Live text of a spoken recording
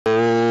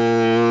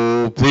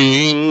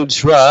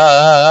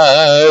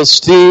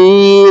trusting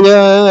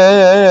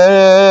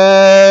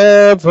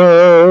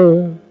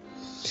ever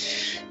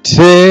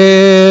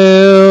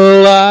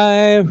till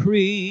I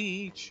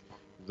reach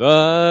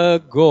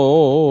the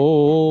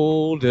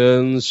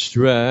golden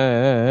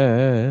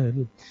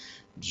strand,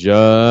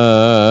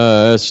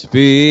 just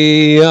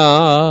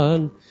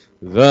beyond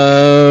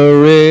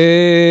the river.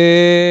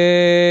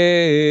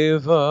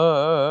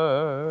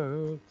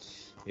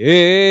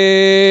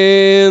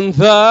 In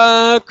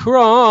the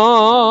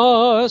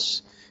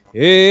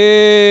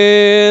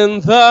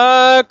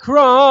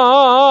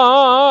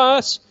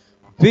cross,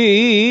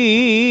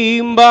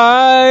 be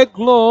my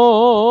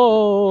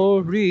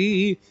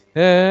glory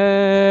ever,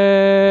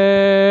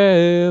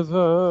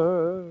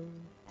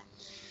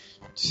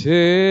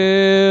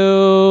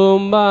 till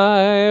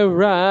my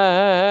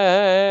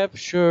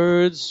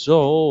raptured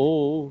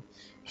soul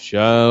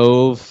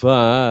shall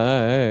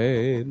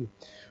find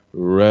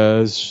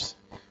rest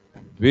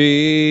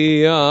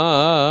beyond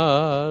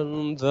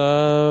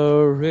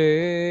the river.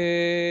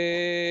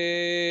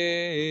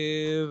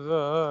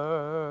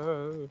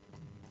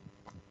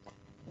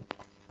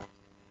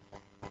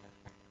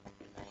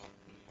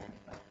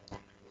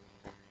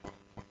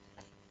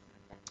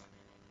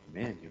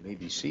 Amen. You may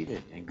be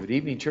seated. And good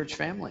evening, church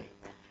family.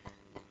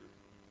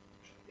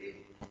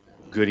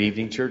 Good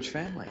evening, church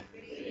family.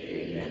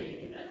 Amen.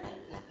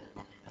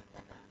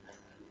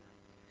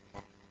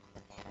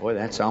 Boy,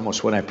 that's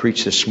almost what I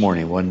preached this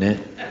morning, wasn't it?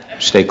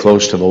 Stay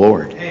close to the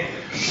Lord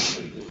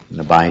and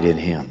abide in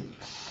Him.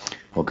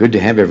 Well, good to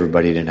have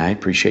everybody tonight.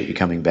 Appreciate you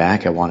coming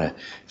back. I want to,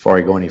 before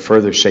I go any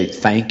further, say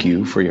thank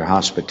you for your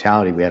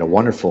hospitality. We had a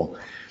wonderful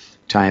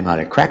time out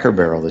at Cracker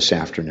Barrel this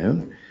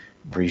afternoon.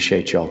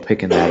 Appreciate y'all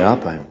picking that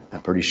up. I'm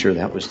pretty sure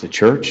that was the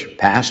church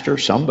pastor,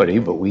 somebody,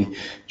 but we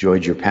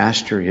enjoyed your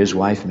pastor, his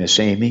wife, Miss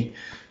Amy,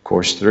 of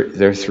course,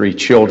 their 3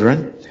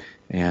 children.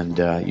 And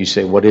you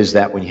say, what is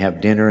that when you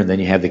have dinner and then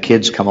you have the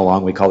kids come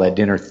along? We call that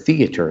dinner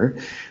theater.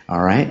 All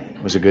right.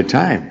 It was a good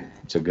time.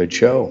 It's a good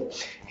show.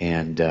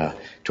 And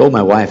told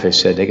my wife, I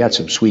said, they got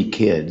some sweet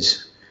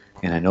kids.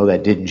 And I know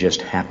that didn't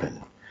just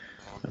happen.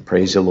 And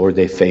praise the Lord,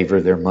 they favor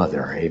their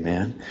mother.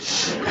 Amen.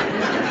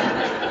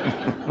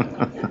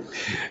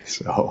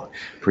 So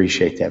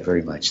appreciate that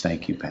very much.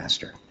 Thank you,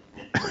 Pastor.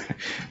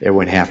 There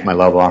went half my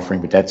love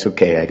offering, but that's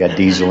okay. I got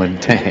diesel in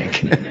the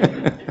tank.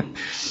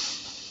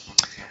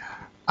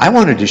 I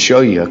wanted to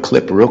show you a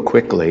clip real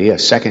quickly, a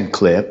second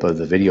clip of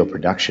the video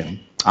production.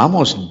 I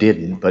almost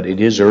didn't, but it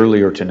is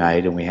earlier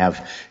tonight, and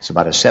it's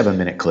about a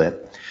 7-minute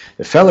clip.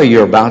 The fellow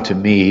you're about to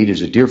meet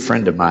is a dear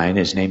friend of mine.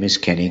 His name is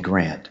Kenny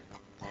Grant.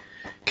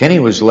 Kenny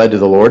was led to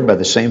the Lord by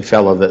the same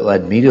fellow that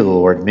led me to the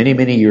Lord many,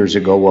 many years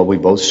ago while we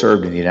both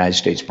served in the United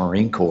States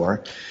Marine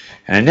Corps.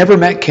 And I never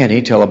met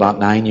Kenny till about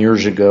 9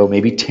 years ago,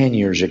 maybe 10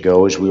 years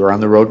ago, as we were on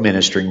the road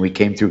ministering. We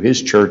came through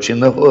his church in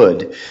the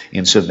hood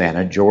in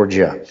Savannah,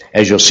 Georgia.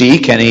 As you'll see,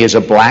 Kenny is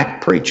a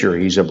black preacher.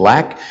 He's a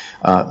black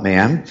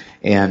man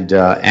and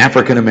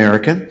African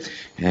American.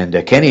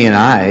 And Kenny and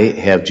I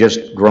have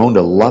just grown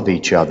to love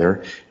each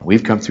other.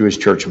 We've come through his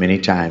church many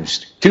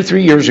times.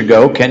 2-3 years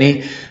ago,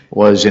 Kenny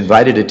was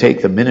invited to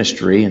take the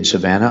ministry in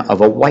Savannah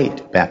of a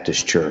white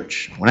Baptist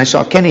church. When I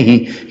saw Kenny,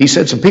 he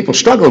said some people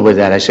struggled with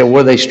that. I said,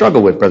 what do they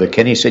struggle with, Brother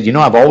Kenny? He said,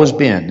 I've always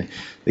been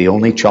the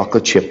only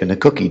chocolate chip in the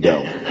cookie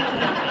dough.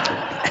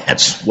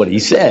 That's what he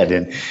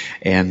said.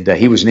 And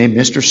he was named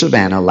Mr.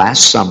 Savannah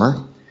last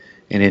summer.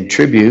 And in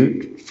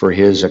tribute for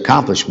his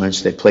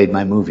accomplishments, they played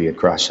my movie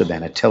across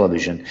Savannah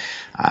television.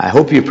 I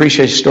hope you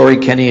appreciate the story.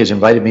 Kenny has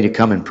invited me to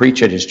come and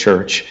preach at his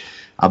church.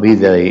 I'll be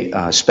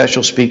the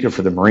special speaker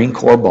for the Marine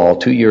Corps Ball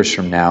 2 years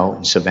from now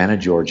in Savannah,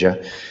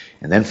 Georgia.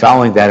 And then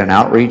following that, an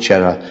outreach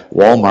at a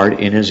Walmart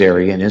in his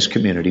area, in his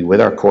community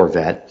with our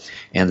Corvette.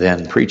 And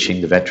then preaching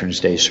the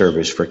Veterans Day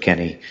service for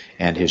Kenny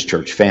and his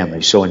church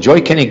family. So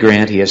enjoy Kenny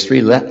Grant. He has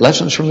 3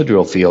 lessons from the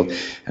drill field.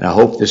 And I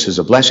hope this is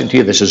a blessing to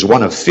you. This is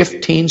one of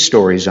 15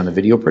 stories on the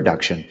video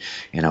production.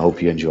 And I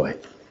hope you enjoy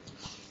it.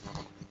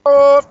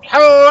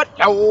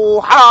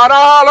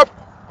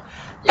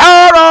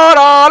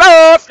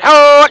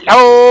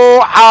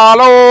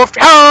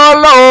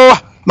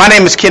 My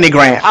name is Kenny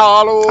Grant.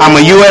 I'm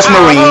a U.S.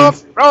 Marine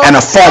and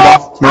a former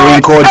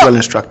Marine Corps drill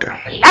instructor.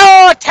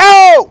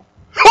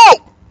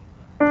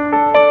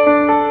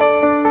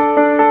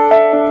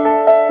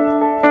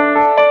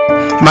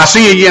 My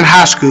senior year in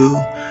high school,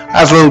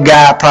 I was a little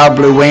guy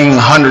probably weighing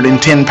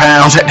 110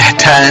 pounds at that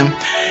time.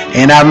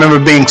 And I remember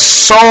being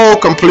so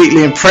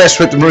completely impressed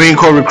with the Marine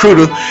Corps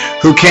recruiter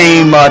who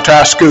came to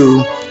our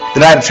school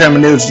that I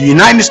determined it was the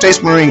United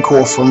States Marine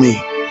Corps for me.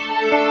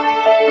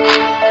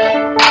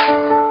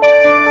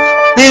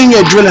 Being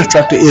a drill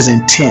instructor is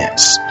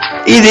intense.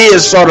 It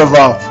is sort of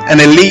an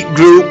elite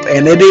group,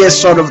 and there's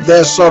sort of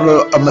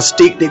a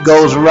mystique that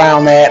goes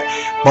around that,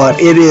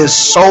 but it is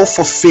so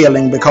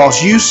fulfilling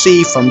because you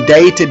see from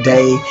day to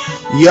day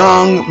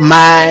young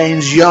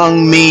minds,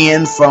 young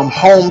men from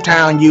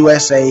hometown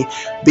USA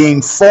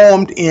being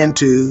formed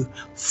into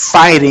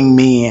fighting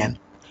men.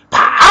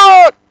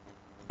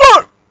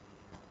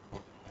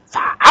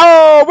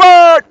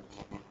 Forward!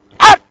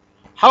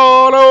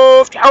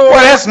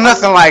 Well, there's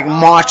nothing like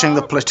marching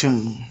the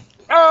platoon,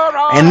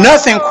 and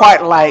nothing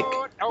quite like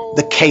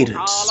the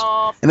cadence.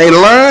 And they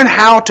learn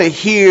how to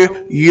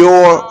hear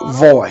your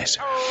voice.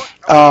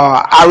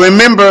 I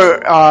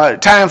remember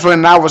times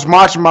when I was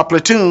marching my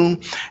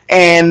platoon,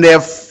 and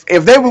if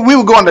we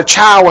were going to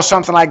chow or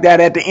something like that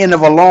at the end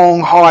of a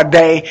long, hard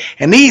day,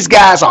 and these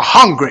guys are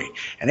hungry,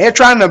 and they're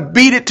trying to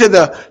beat it to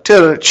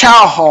the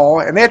chow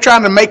hall, and they're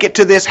trying to make it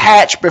to this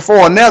hatch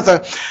before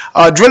another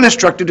drill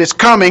instructor that's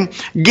coming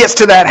gets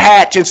to that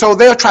hatch, and so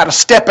they'll try to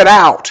step it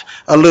out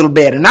a little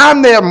bit. And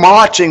I'm there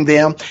marching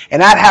them,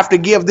 and I'd have to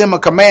give them a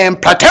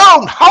command,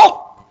 platoon, halt!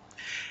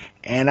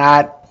 And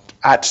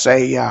I'd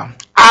say,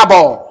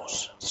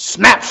 eyeballs,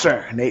 snap,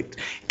 sir. And they'd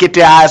get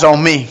their eyes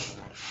on me.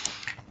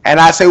 And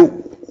I'd say,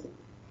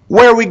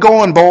 where are we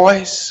going,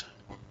 boys?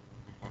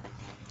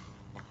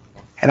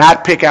 And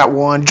I'd pick out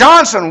one.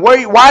 Johnson,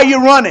 why are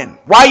you running?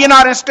 Why are you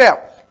not in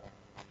step?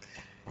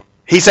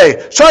 He'd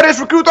say, sir, this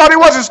recruit thought he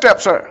was in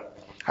step, sir.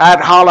 I'd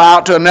holler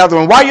out to another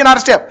one, why are you not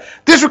in step?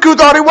 This recruit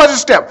thought he was in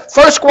step.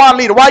 First squad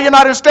leader, why are you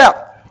not in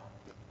step?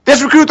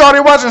 This recruit thought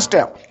he was in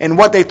step. And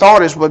what they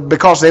thought is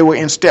because they were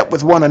in step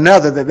with one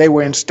another that they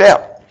were in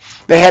step.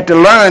 They had to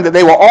learn that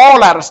they were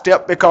all out of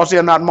step because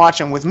they're not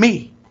marching with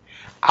me.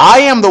 I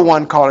am the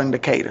one calling the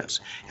cadence.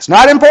 It's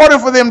not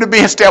important for them to be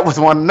in step with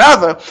one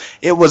another.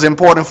 It was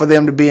important for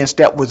them to be in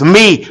step with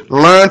me.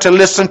 Learn to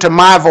listen to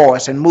my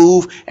voice and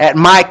move at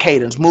my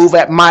cadence, move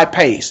at my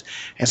pace.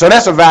 And so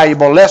that's a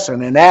valuable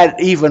lesson, and that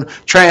even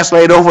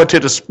translates over to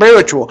the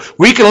spiritual.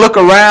 We can look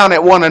around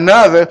at one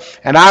another,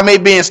 and I may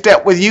be in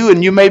step with you,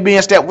 and you may be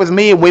in step with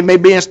me, and we may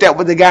be in step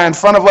with the guy in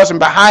front of us and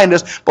behind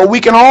us, but we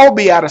can all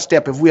be out of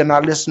step if we are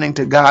not listening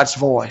to God's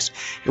voice,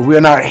 if we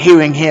are not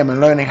hearing Him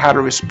and learning how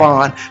to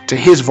respond to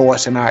His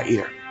voice in our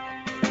ear.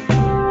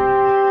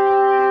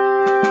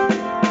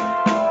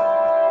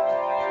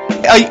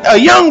 A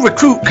young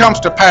recruit comes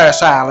to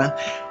Parris Island,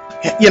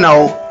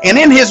 and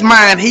in his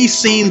mind, he's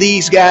seen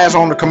these guys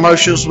on the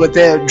commercials with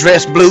their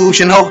dress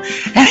blues, and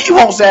he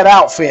wants that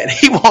outfit.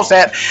 He wants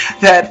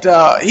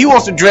he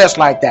wants to dress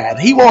like that.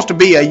 He wants to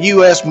be a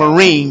U.S.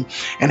 Marine,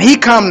 and he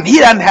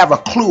doesn't have a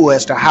clue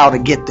as to how to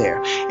get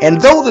there.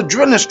 And though the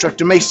drill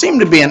instructor may seem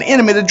to be an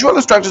enemy, the drill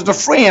instructor is a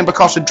friend,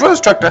 because the drill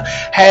instructor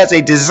has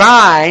a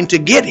design to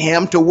get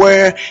him to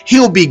where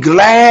he'll be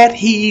glad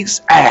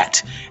he's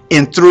at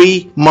in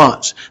 3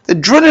 months. The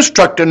drill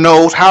instructor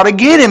knows how to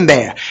get him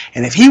there.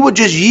 And if he would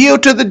just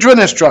yield to the drill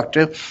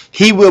instructor,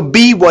 he will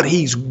be what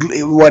he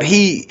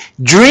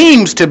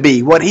dreams to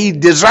be, what he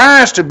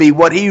desires to be,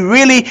 what he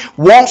really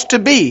wants to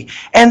be.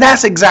 And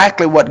that's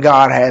exactly what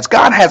God has.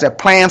 God has a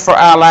plan for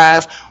our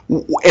lives,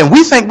 and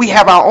we think we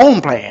have our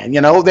own plan.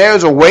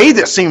 There's a way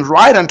that seems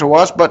right unto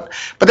us, but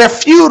they're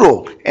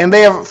futile and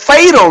they're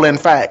fatal, in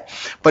fact.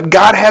 But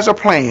God has a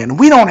plan.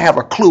 We don't have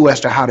a clue as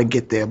to how to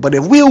get there. But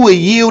if we will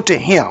yield to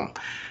Him,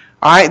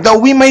 all right, though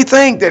we may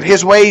think that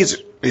His ways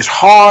is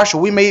harsh, or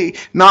we may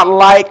not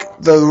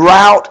like the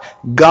route,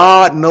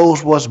 God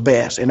knows what's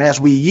best. And as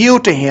we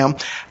yield to Him,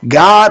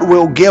 God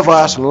will give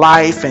us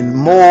life, and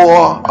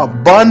more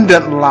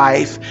abundant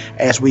life,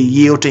 as we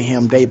yield to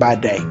Him day by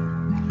day.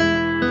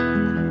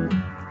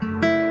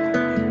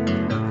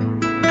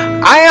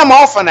 I am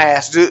often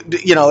asked,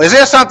 is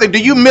there something, do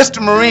you miss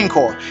the Marine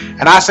Corps?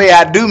 And I say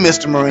I do miss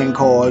the Marine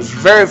Corps. It's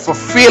very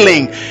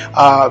fulfilling,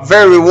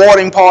 very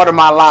rewarding part of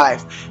my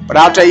life. But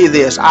I'll tell you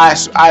this,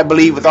 I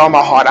believe with all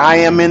my heart, I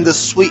am in the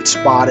sweet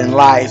spot in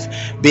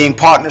life, being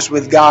partners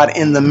with God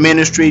in the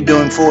ministry,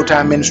 doing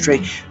full-time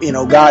ministry.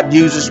 God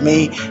uses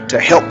me to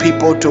help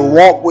people to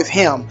walk with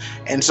Him.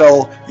 And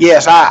so,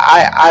 yes,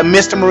 I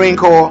miss the Marine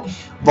Corps,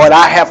 but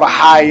I have a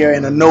higher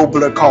and a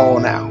nobler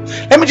call now.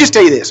 Let me just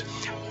tell you this.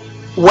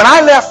 When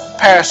I left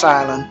Parris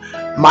Island,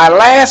 my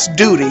last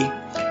duty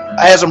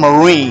as a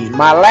Marine,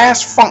 my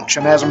last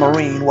function as a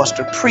Marine was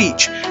to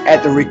preach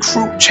at the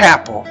recruit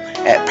chapel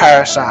at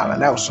Parris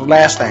Island. That was the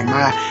last thing.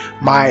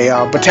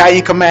 My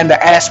battalion commander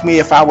asked me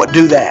if I would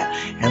do that.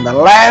 And the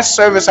last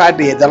service I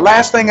did, the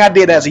last thing I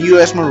did as a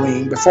U.S.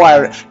 Marine before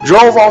I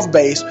drove off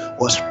base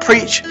was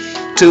preach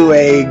to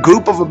a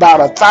group of about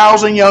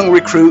 1,000 young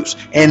recruits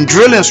and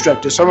drill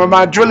instructors, some of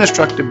my drill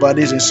instructor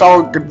buddies, and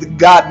saw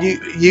God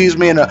use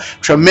me in a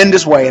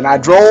tremendous way. And I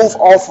drove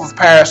off of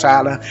Parris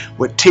Island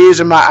with tears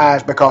in my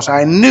eyes because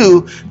I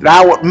knew that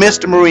I would miss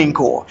the Marine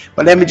Corps.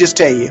 But let me just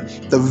tell you,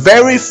 the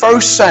very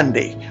first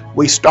Sunday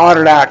we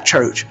started our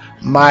church,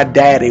 my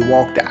daddy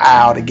walked the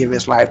aisle to give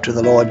his life to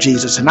the Lord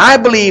Jesus. And I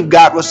believe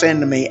God was saying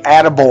to me,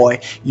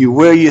 attaboy, you're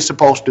where you're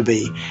supposed to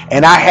be.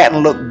 And I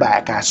hadn't looked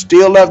back. I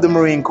still love the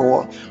Marine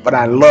Corps, but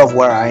I love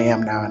where I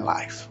am now in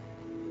life.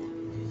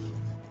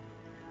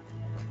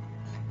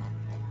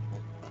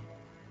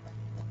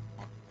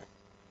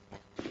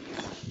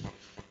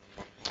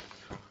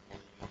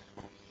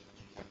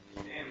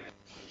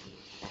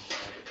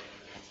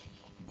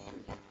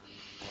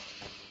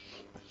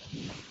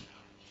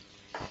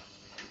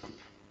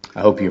 I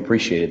hope you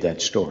appreciated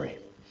that story.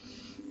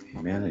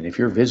 Amen. And if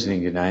you're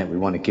visiting tonight, we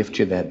want to gift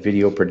you that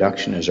video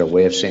production as our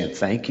way of saying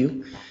thank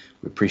you.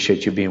 We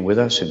appreciate you being with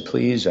us, and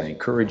please, I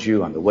encourage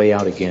you on the way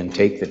out again,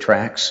 take the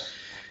tracts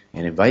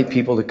and invite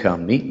people to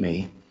come meet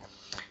me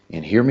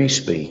and hear me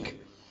speak,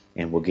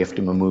 and we'll gift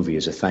them a movie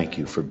as a thank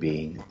you for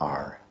being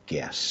our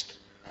guest.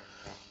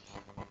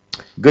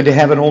 Good to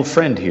have an old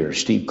friend here,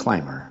 Steve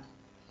Clymer.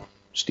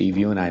 Steve,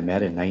 you and I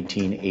met in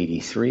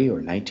 1983 or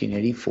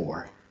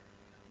 1984.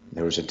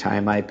 There was a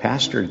time I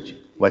pastored.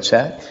 What's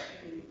that?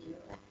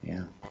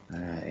 Yeah.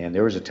 And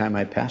there was a time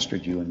I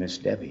pastored you and Miss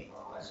Debbie.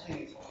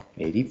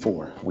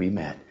 84, we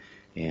met.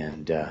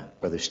 And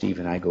Brother Steve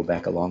and I go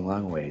back a long,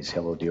 long ways.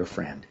 Hello, dear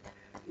friend.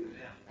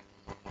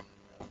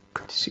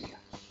 Good to see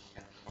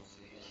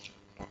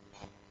you.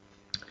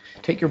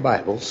 Take your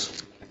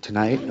Bibles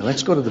tonight, and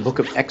let's go to the book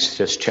of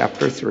Exodus,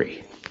 chapter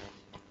 3.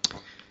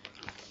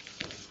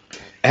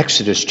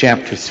 Exodus,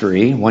 chapter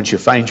 3. Once you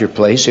find your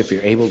place, if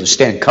you're able to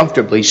stand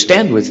comfortably,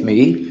 stand with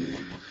me,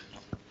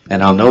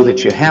 and I'll know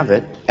that you have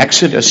it.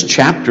 Exodus,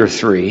 chapter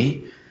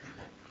 3.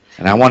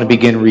 And I want to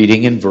begin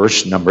reading in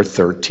verse number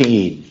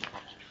 13.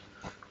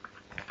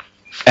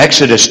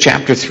 Exodus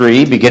chapter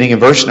 3, beginning in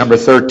verse number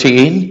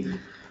 13.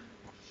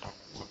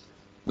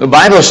 The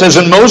Bible says,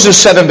 And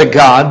Moses said unto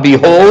God,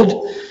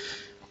 Behold,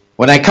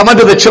 when I come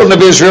unto the children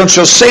of Israel, and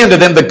shall say unto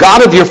them, The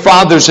God of your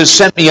fathers has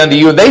sent me unto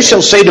you, and they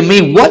shall say to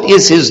me, What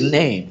is his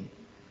name?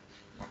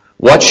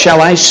 What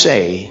shall I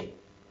say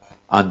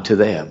unto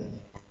them?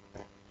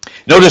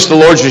 Notice the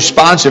Lord's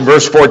response in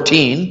verse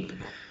 14.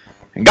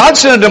 And God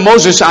said unto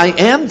Moses, I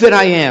am that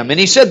I am. And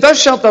he said,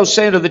 Thus shalt thou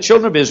say unto the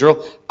children of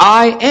Israel,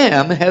 I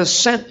am has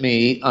sent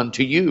me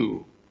unto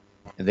you.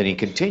 And then he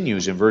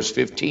continues in verse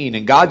 15.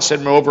 And God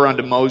said moreover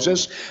unto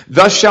Moses,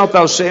 Thus shalt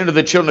thou say unto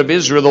the children of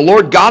Israel, The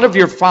Lord God of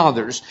your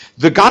fathers,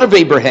 the God of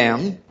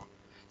Abraham,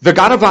 the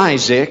God of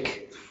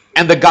Isaac,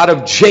 and the God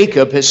of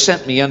Jacob has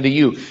sent me unto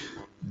you.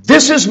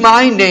 This is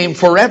my name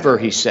forever,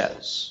 he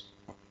says.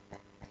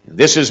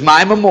 This is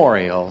my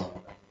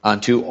memorial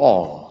unto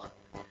all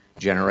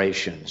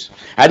generations.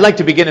 I'd like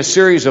to begin a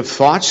series of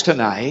thoughts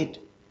tonight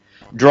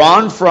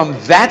drawn from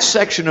that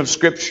section of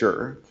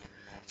Scripture,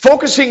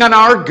 focusing on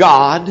our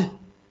God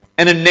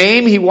and a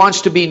name he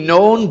wants to be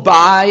known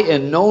by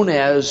and known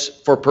as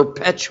for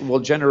perpetual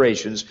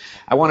generations.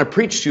 I want to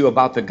preach to you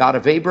about the God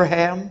of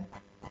Abraham,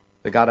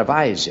 the God of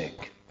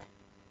Isaac,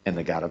 and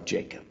the God of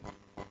Jacob.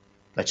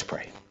 Let's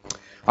pray.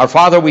 Our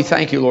Father, we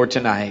thank you, Lord,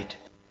 tonight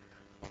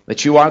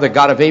that you are the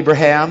God of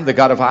Abraham, the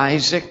God of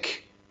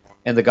Isaac,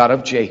 and the God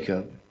of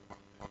Jacob,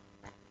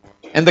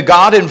 and the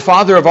God and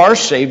Father of our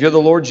Savior,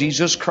 the Lord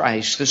Jesus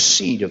Christ, the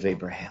seed of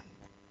Abraham.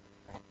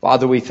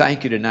 Father, we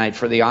thank you tonight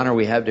for the honor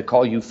we have to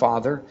call you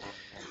Father.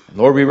 And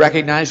Lord, we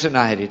recognize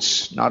tonight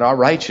it's not our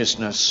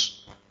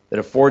righteousness that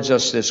affords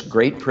us this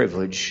great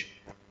privilege,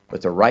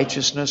 but the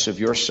righteousness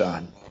of your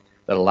Son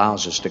that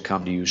allows us to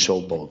come to you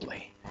so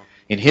boldly.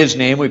 In his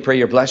name, we pray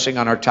your blessing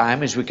on our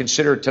time as we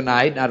consider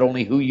tonight not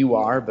only who you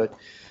are, but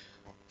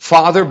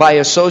Father, by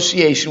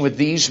association with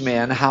these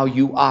men, how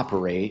you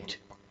operate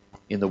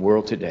in the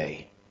world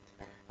today.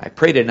 I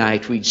pray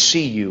tonight we'd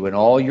see you in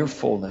all your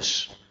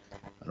fullness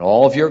and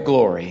all of your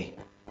glory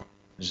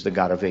as the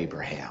God of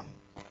Abraham.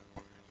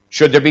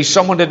 Should there be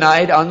someone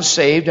tonight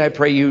unsaved, I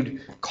pray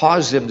you'd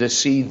cause them to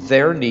see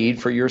their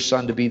need for your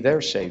Son to be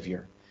their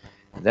Savior.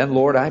 And then,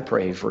 Lord, I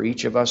pray for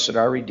each of us that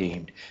are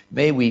redeemed.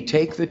 May we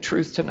take the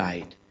truth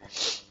tonight,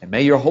 and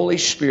may your Holy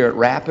Spirit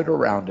wrap it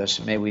around us,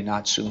 and may we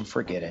not soon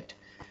forget it.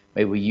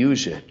 May we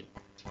use it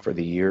for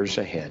the years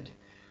ahead.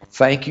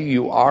 Thank you,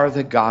 you are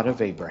the God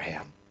of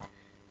Abraham.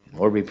 And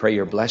Lord, we pray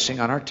your blessing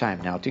on our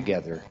time now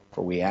together,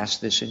 for we ask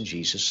this in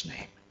Jesus'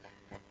 name.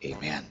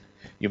 Amen.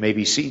 You may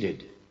be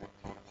seated.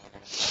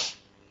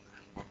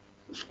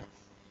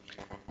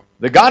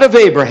 The God of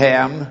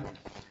Abraham,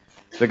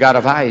 the God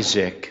of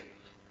Isaac,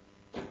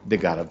 the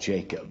God of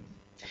Jacob.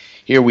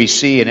 Here we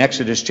see in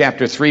Exodus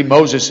chapter 3,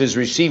 Moses is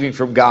receiving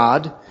from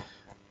God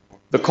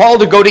the call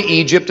to go to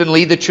Egypt and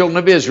lead the children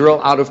of Israel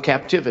out of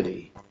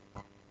captivity.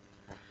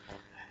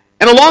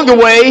 And along the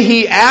way,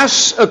 he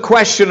asks a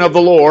question of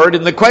the Lord,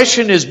 and the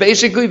question is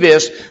basically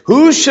this: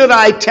 who should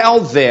I tell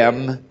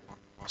them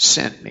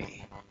sent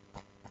me?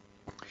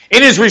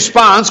 In his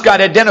response, God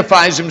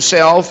identifies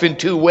himself in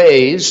two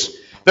ways.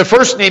 The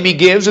first name he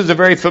gives is a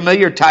very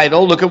familiar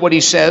title. Look at what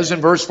he says in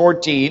verse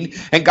 14.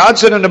 And God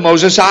said unto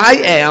Moses, I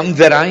am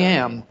that I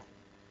am.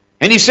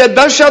 And he said,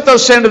 Thus shalt thou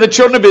say unto the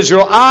children of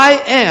Israel,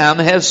 I am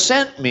has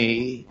sent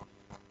me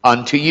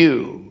unto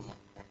you.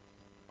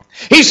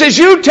 He says,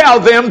 you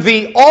tell them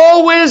the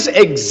always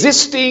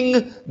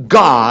existing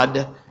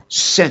God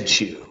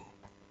sent you.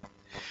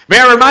 May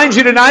I remind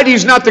you tonight,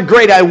 he's not the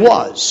great I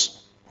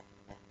was.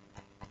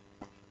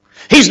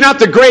 He's not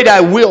the great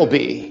I will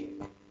be.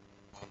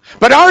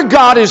 But our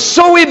God is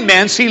so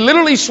immense, he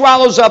literally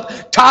swallows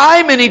up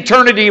time and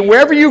eternity. And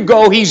wherever you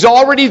go, he's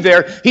already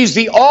there. He's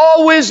the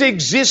always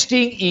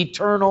existing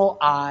eternal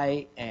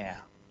I am.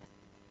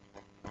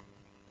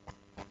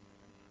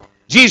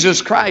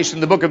 Jesus Christ in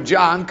the book of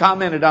John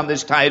commented on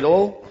this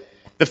title.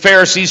 The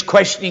Pharisees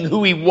questioning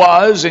who he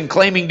was and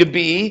claiming to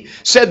be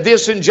said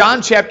this in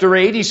John chapter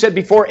 8. He said,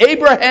 before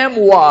Abraham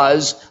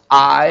was,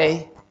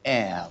 I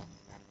am.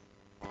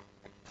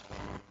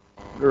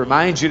 To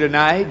remind you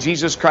tonight,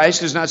 Jesus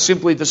Christ is not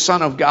simply the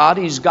Son of God.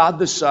 He's God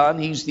the Son.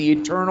 He's the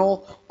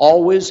eternal,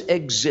 always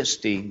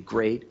existing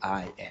great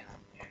I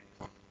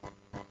am.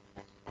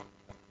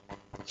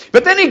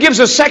 But then he gives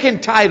a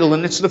second title,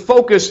 and it's the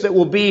focus that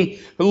we'll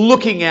be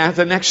looking at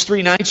the next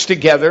 3 nights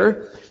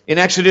together. In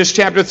Exodus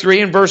chapter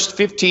 3 and verse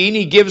 15,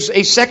 he gives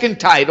a second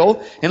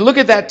title. And look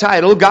at that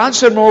title. God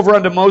said moreover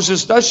unto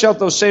Moses, Thus shalt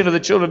thou say unto the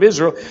children of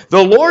Israel,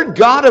 The Lord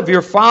God of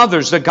your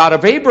fathers, the God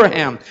of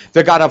Abraham,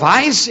 the God of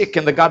Isaac,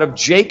 and the God of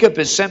Jacob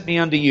has sent me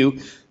unto you.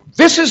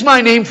 This is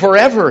my name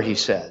forever, he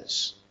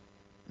says.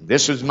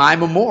 This is my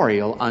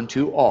memorial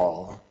unto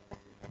all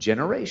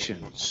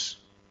generations.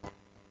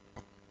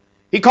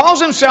 He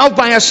calls himself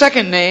by a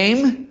second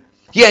name.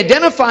 He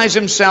identifies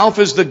himself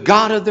as the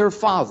God of their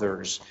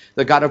fathers,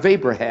 the God of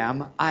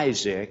Abraham,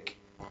 Isaac,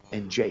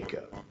 and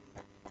Jacob.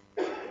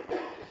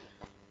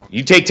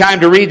 You take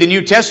time to read the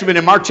New Testament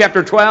in Mark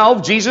chapter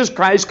 12. Jesus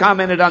Christ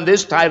commented on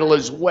this title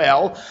as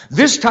well,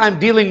 this time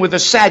dealing with the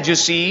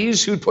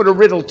Sadducees who put a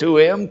riddle to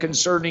him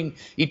concerning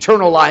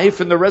eternal life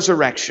and the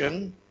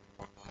resurrection.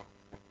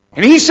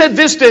 And he said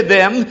this to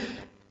them,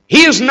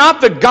 He is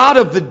not the God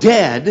of the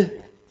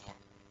dead,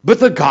 but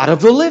the God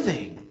of the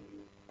living.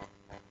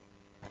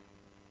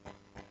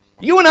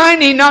 You and I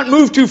need not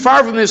move too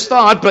far from this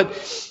thought,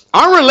 but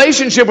our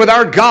relationship with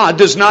our God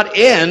does not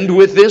end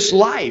with this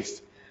life.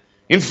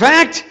 In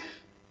fact,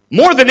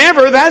 more than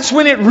ever, that's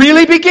when it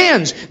really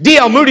begins.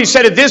 D.L. Moody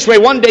said it this way.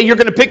 One day you're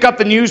going to pick up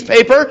the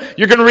newspaper,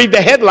 you're going to read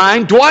the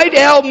headline, Dwight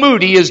L.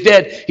 Moody is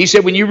dead. He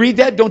said, when you read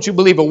that, don't you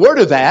believe a word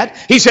of that.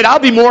 He said, I'll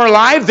be more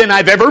alive than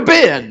I've ever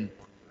been.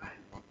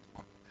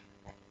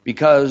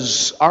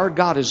 Because our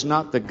God is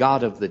not the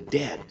God of the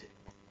dead.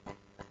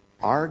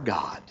 Our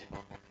God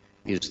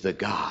is the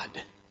God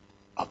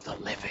of the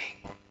living.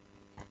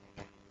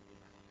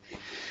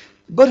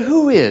 But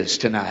who is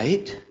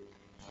tonight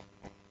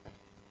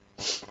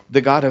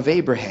the God of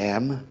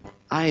Abraham,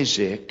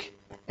 Isaac,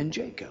 and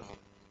Jacob?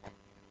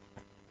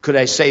 Could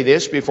I say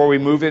this before we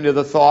move into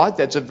the thought?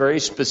 That's a very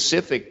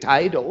specific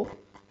title.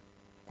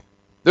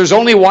 There's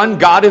only one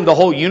God in the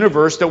whole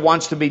universe that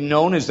wants to be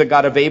known as the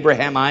God of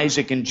Abraham,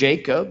 Isaac, and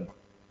Jacob.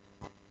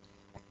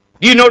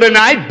 Do you know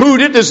tonight,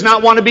 Buddha does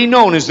not want to be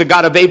known as the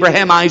God of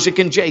Abraham, Isaac,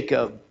 and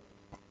Jacob.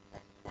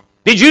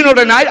 Did you know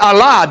tonight,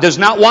 Allah does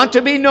not want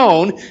to be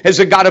known as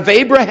the God of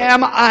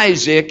Abraham,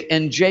 Isaac,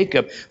 and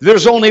Jacob.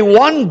 There's only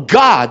one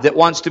God that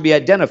wants to be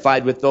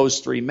identified with those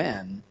three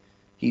men.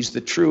 He's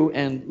the true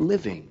and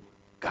living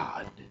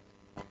God.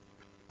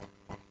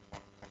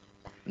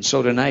 And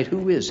so tonight,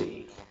 who is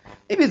He?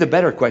 Maybe the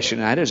better question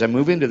tonight, as I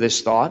move into this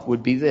thought,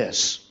 would be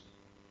this.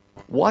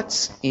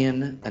 What's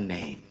in a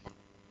name?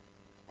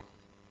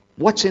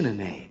 What's in a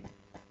name?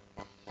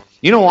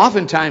 You know,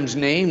 oftentimes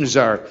names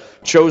are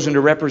chosen to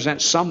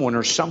represent someone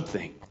or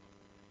something.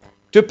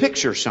 To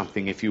picture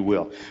something, if you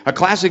will. A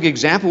classic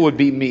example would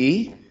be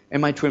me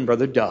and my twin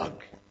brother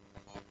Doug.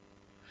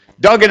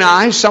 Doug and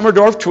I,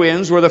 Summerdorf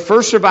twins, were the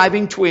first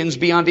surviving twins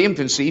beyond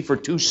infancy for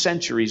 2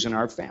 centuries in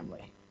our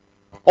family.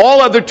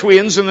 All other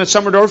twins in the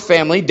Summerdorf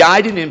family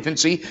died in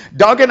infancy.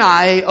 Doug and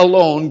I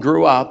alone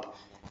grew up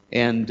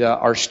and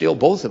are still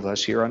both of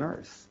us here on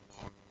earth.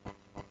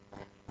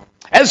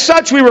 As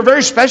such, we were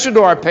very special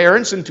to our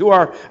parents and to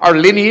our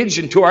lineage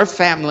and to our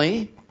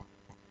family.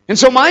 And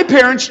so my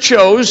parents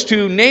chose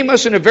to name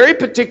us in a very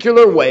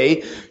particular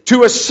way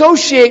to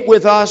associate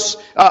us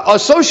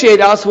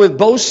with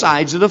both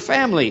sides of the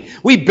family.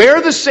 We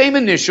bear the same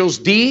initials,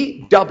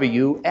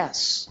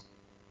 D-W-S.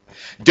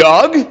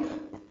 Doug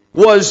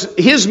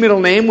his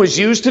middle name was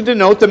used to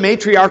denote the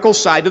matriarchal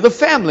side of the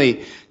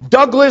family.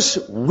 Douglas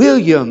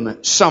William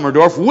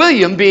Summerdorf,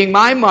 William being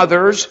my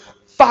mother's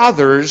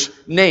father's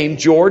name,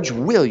 George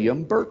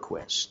William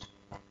Berquist.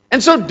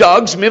 And so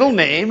Doug's middle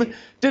name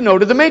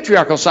denoted the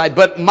matriarchal side,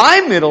 but my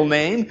middle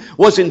name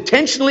was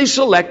intentionally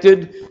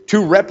selected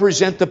to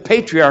represent the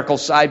patriarchal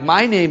side.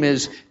 My name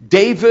is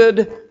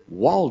David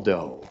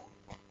Waldo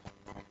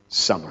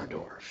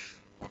Summerdorf.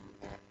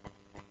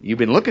 You've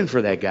been looking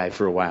for that guy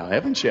for a while,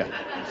 haven't you?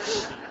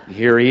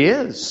 Here he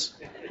is.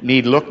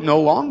 Need look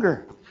no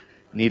longer.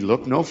 Need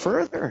look no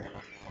further.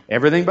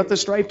 Everything but the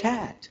striped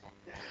hat.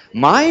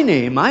 My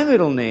name, my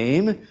middle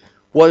name,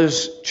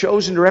 was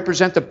chosen to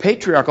represent the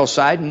patriarchal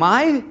side.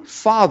 My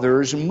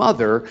father's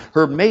mother,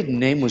 her maiden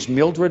name was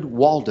Mildred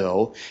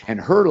Waldo, and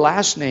her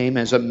last name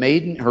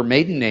her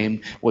maiden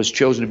name was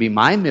chosen to be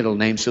my middle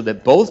name, so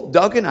that both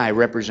Doug and I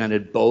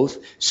represented both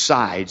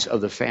sides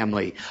of the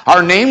family.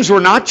 Our names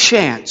were not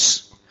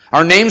chance.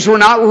 Our names were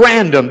not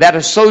random. That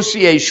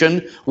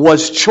association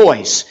was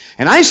choice.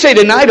 And I say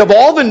tonight, of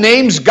all the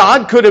names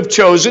God could have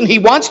chosen, He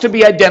wants to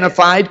be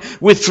identified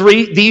with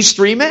these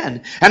three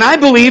men. And I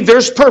believe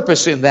there's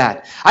purpose in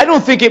that. I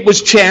don't think it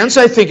was chance.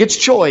 I think it's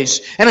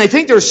choice. And I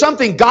think there's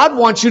something God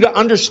wants you to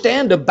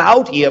understand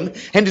about Him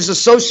and His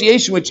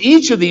association with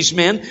each of these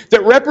men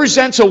that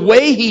represents a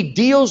way He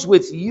deals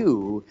with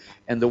you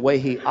and the way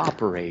He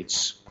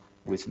operates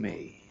with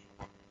me.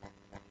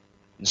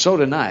 And so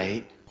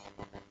tonight,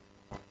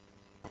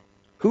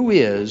 who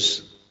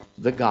is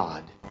the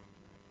God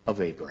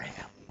of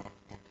Abraham?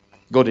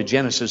 Go to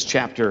Genesis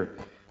chapter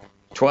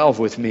 12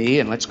 with me,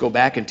 and let's go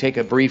back and take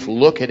a brief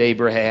look at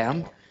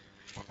Abraham.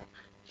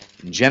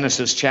 In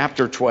Genesis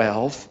chapter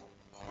 12.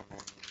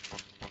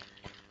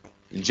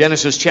 In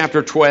Genesis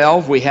chapter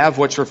 12, we have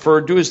what's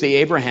referred to as the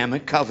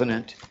Abrahamic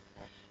covenant.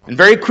 And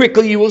very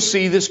quickly you will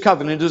see this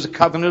covenant is a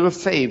covenant of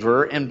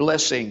favor and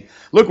blessing.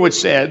 Look what's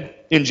said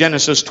in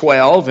Genesis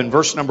 12 in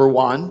verse number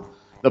 1.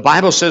 The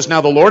Bible says,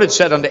 "Now the Lord had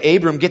said unto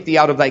Abram, Get thee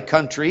out of thy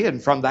country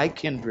and from thy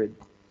kindred,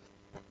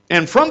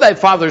 and from thy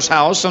father's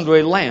house unto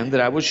a land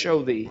that I will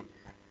show thee."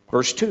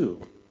 Verse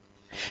 2.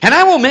 "And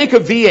I will make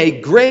of thee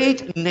a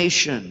great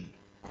nation.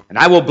 And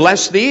I will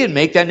bless thee, and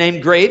make thy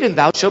name great, and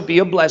thou shalt be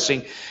a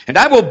blessing. And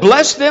I will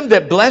bless them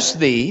that bless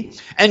thee,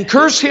 and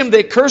curse him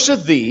that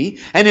curseth thee,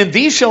 and in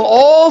thee shall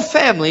all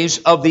families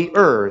of the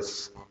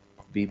earth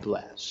be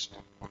blessed."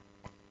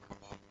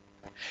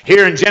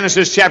 Here in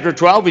Genesis chapter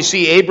 12, we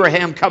see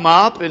Abraham come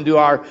up into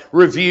our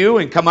review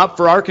and come up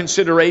for our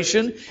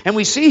consideration. And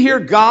we see here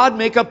God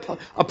make a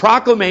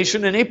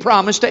proclamation and a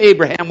promise to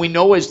Abraham we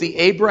know as the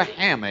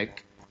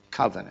Abrahamic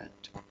covenant.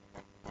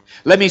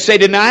 Let me say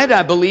tonight,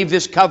 I believe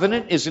this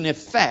covenant is in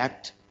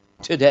effect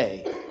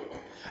today.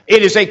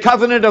 It is a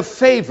covenant of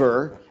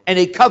favor and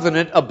a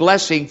covenant of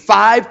blessing.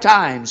 5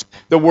 times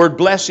the word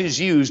bless is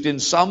used in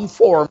some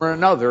form or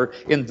another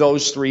in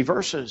those 3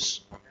 verses.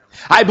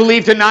 I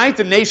believe tonight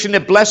the nation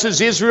that blesses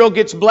Israel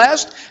gets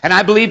blessed, and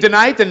I believe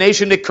tonight the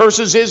nation that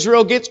curses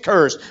Israel gets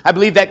cursed. I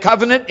believe that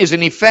covenant is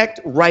in effect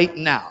right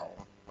now.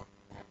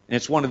 And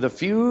it's one of the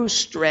few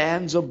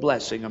strands of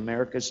blessing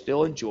America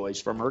still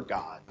enjoys from her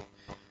God,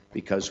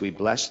 because we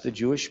bless the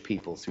Jewish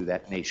people through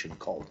that nation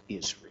called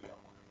Israel.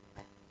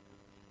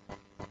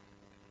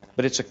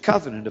 But it's a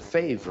covenant of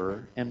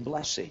favor and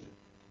blessing.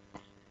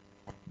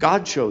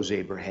 God chose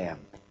Abraham.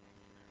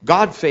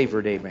 God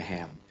favored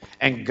Abraham.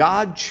 And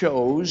God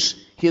chose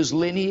his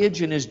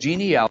lineage and his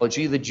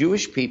genealogy, the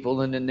Jewish people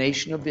and the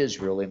nation of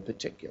Israel in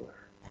particular.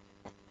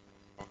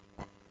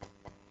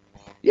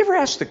 You ever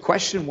ask the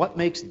question, what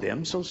makes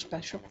them so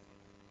special?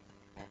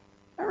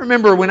 I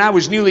remember when I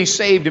was newly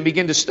saved and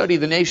began to study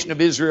the nation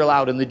of Israel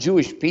out and the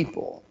Jewish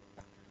people.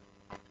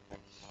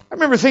 I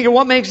remember thinking,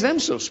 what makes them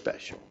so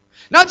special?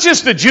 Not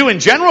just the Jew in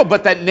general,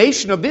 but that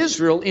nation of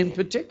Israel in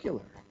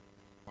particular.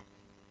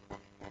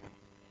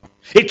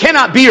 It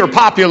cannot be her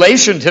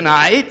population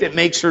tonight that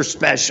makes her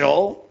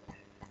special.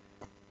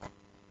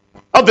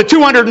 Of the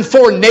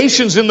 204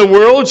 nations in the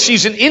world,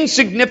 she's an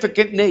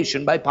insignificant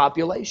nation by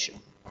population.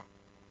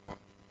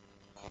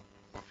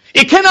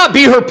 It cannot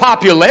be her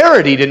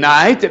popularity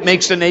tonight that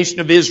makes the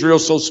nation of Israel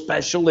so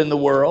special in the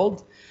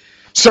world.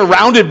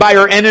 Surrounded by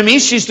her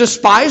enemies, she's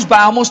despised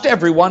by almost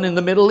everyone in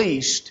the Middle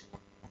East.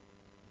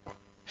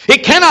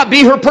 It cannot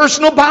be her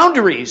personal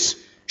boundaries.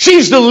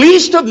 She's the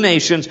least of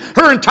nations.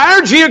 Her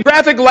entire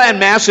geographic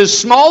landmass is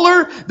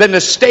smaller than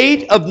the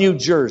state of New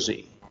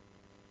Jersey.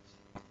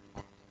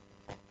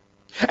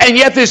 And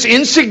yet this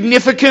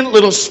insignificant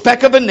little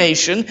speck of a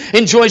nation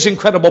enjoys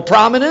incredible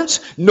prominence,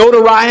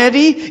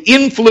 notoriety,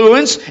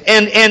 influence,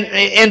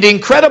 and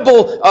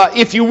incredible,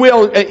 if you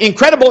will,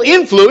 incredible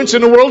influence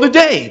in the world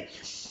today.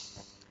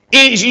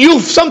 You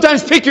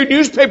sometimes pick your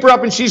newspaper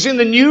up and she's in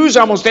the news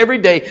almost every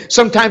day,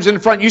 sometimes in the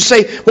front. You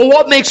say, well,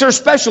 what makes her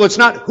special? It's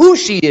not who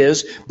she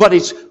is, but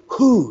it's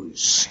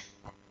whose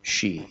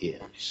she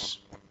is.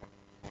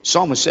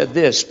 Psalmist said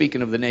this,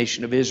 speaking of the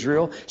nation of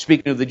Israel,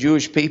 speaking of the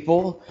Jewish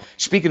people,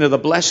 speaking of the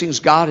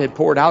blessings God had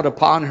poured out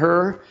upon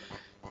her.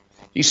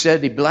 He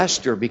said he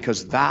blessed her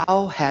because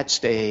thou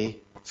hadst a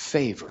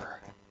favor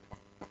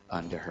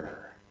unto her.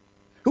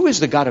 Who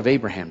is the God of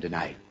Abraham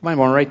tonight? You might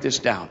want to write this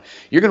down.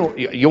 You want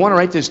to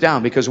write this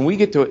down because when we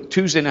get to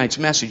Tuesday night's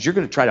message, you're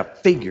going to try to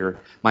figure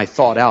my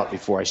thought out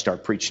before I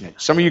start preaching it.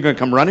 Some of you are going to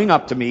come running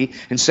up to me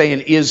and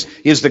saying,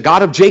 is the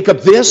God of Jacob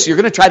this? You're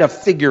going to try to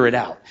figure it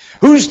out.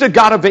 Who's the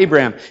God of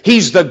Abraham?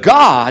 He's the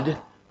God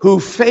who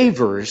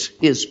favors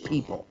his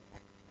people.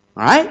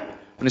 All right? I'm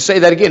going to say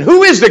that again.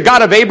 Who is the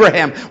God of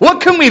Abraham? What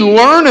can we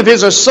learn of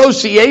his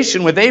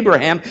association with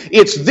Abraham?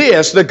 It's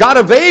this. The God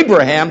of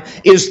Abraham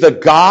is the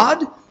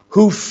God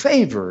who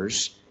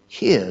favors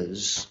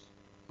his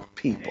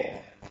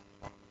people.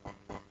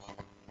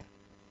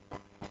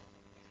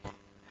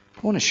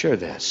 I want to share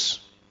this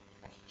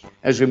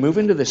as we move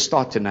into this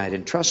thought tonight,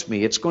 and trust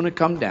me, it's going to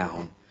come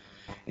down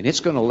and it's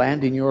going to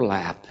land in your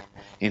lap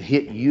and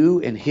hit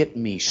you and hit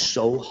me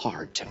so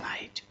hard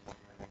tonight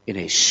in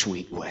a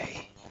sweet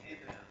way.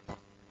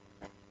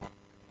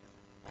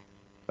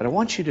 But I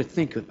want you to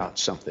think about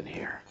something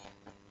here.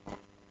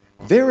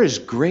 There is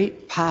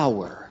great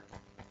power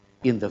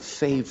in the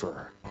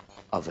favor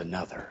of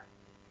another.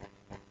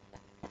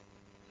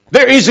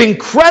 There is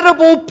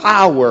incredible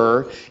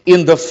power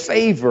in the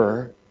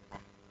favor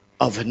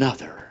of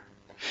another.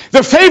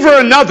 The favor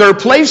of another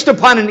placed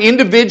upon an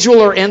individual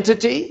or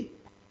entity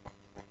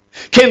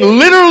can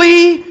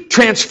literally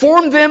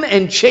transform them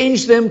and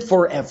change them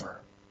forever.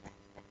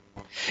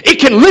 It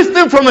can lift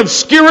them from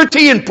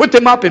obscurity and put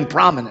them up in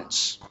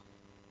prominence.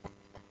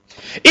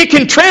 It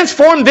can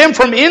transform them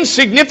from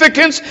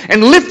insignificance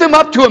and lift them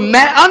up to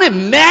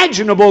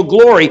unimaginable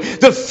glory.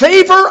 The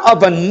favor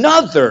of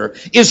another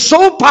is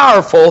so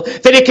powerful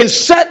that it can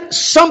set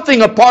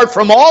something apart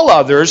from all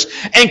others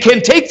and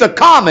can take the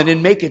common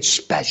and make it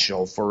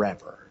special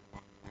forever.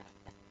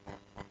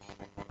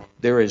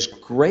 There is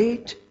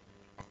great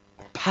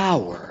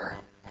power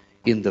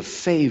in the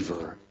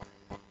favor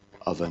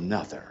of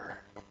another.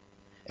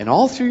 And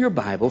all through your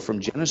Bible, from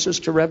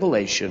Genesis to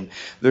Revelation,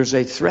 there's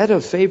a thread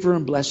of favor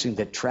and blessing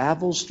that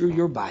travels through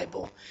your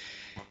Bible.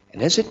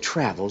 And as it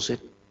travels,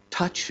 it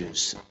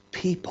touches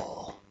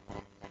people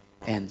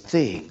and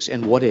things.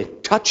 And what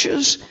it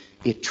touches,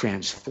 it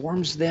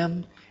transforms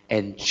them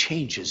and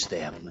changes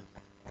them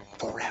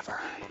forever.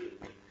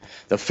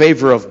 The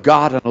favor of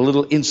God on a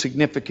little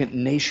insignificant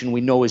nation we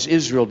know as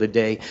Israel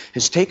today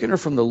has taken her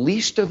from the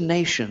least of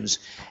nations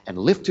and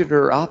lifted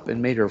her up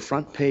and made her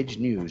front page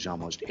news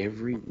almost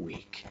every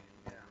week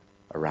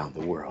around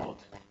the world.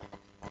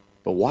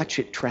 But watch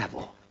it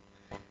travel.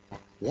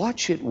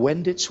 Watch it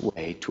wend its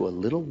way to a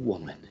little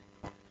woman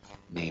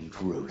named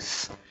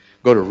Ruth.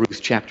 Go to Ruth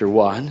chapter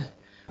 1.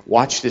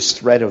 Watch this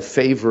thread of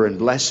favor and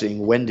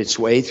blessing wend its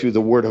way through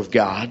the Word of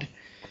God.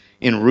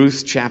 In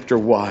Ruth chapter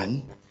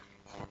 1,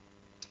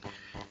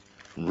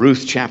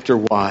 Ruth chapter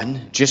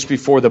 1, just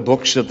before the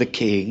books of the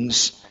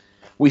Kings,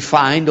 we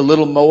find a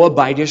little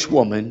Moabitish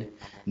woman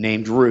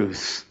named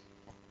Ruth.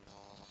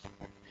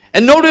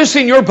 And notice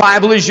in your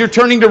Bible, as you're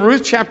turning to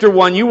Ruth chapter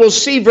 1, you will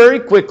see very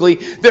quickly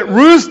that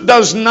Ruth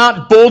does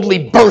not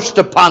boldly burst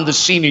upon the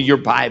scene of your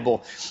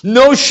Bible.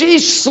 No, she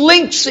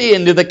slinks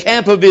into the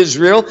camp of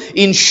Israel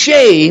in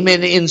shame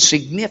and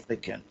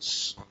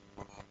insignificance.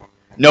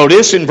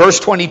 Notice in verse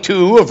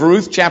 22 of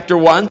Ruth chapter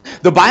 1,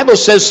 the Bible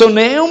says, "So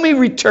Naomi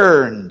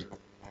returned.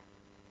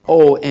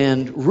 Oh,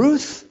 and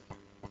Ruth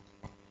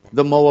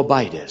the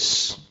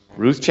Moabitess,"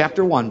 Ruth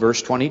chapter 1,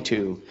 verse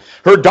 22,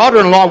 "her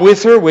daughter-in-law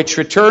with her, which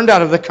returned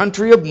out of the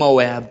country of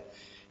Moab."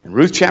 In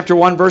Ruth chapter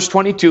 1, verse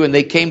 22, "And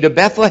they came to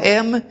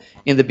Bethlehem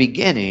in the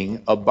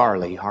beginning of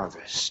barley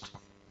harvest."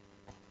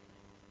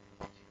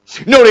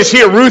 Notice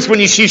here, Ruth,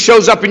 when she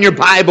shows up in your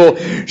Bible,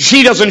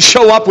 she doesn't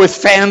show up with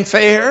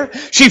fanfare.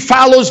 She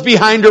follows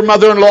behind her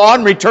mother-in-law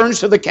and returns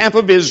to the camp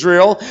of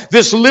Israel,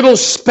 this little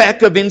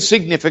speck of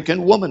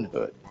insignificant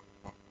womanhood.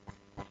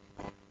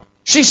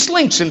 She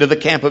slinks into the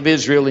camp of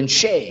Israel in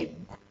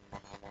shame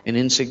and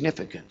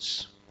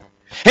insignificance.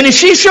 And as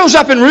she shows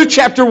up in Ruth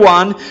chapter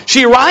 1,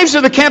 she arrives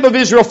at the camp of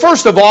Israel,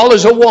 first of all,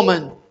 as a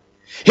woman.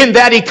 In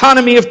that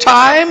economy of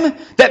time,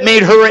 that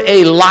made her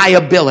a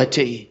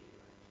liability.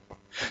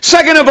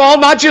 Second of all,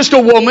 not just a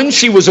woman,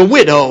 she was a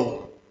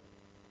widow.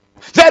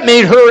 That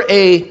made her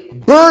a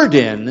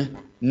burden,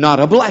 not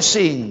a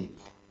blessing.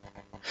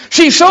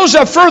 She shows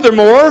up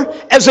furthermore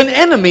as an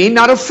enemy,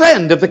 not a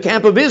friend of the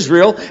camp of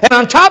Israel. And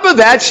on top of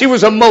that, she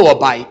was a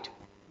Moabite.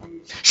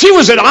 She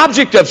was an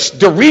object of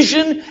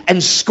derision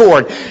and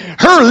scorn.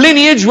 Her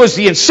lineage was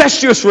the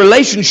incestuous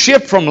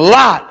relationship from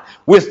Lot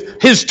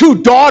with his two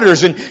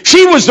daughters, and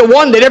she was the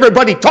one that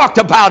everybody talked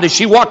about as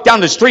she walked down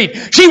the street.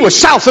 She was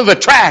south of the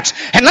tracks.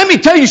 And let me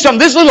tell you something,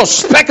 this little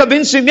speck of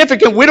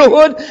insignificant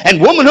widowhood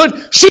and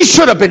womanhood, she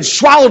should have been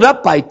swallowed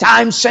up by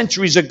time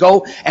centuries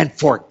ago and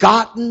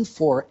forgotten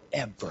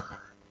forever.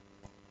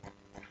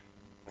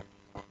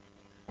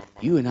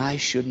 You and I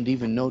shouldn't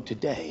even know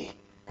today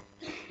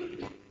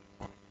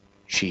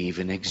she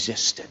even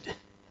existed.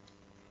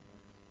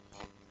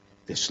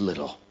 This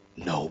little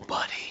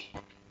nobody.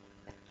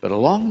 But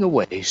along the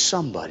way,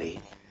 somebody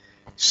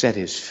set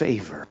his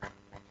favor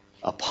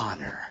upon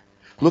her.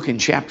 Look in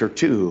chapter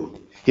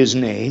 2. His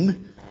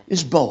name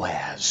is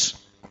Boaz.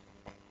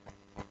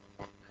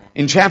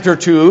 In chapter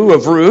 2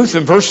 of Ruth,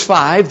 in verse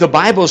 5, the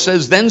Bible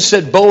says, "Then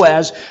said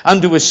Boaz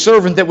unto his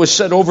servant that was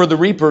set over the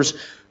reapers,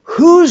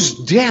 Whose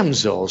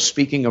damsel,"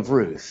 speaking of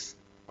Ruth,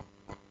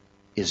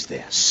 "is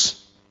this?"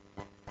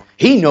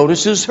 He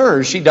notices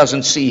her. She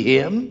doesn't see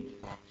him.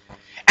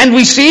 And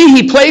we see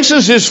he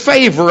places his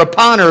favor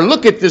upon her.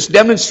 Look at this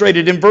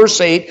demonstrated in verse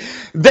 8.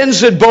 "Then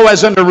said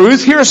Boaz unto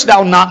Ruth, Hearest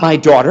thou not, my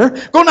daughter?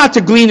 Go not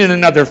to glean in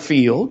another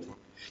field.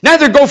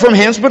 Neither go from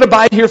hence, but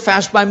abide here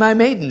fast by my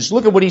maidens."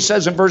 Look at what he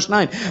says in verse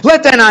 9.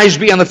 "Let thine eyes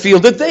be on the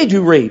field that they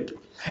do reap,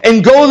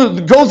 and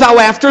go thou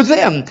after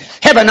them.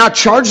 Have I not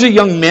charged the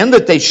young men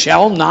that they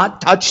shall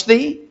not touch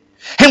thee?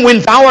 And when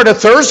thou art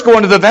athirst, go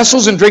unto the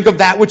vessels and drink of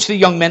that which the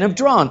young men have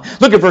drawn."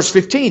 Look at verse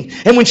 15.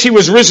 "And when she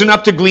was risen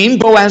up to glean,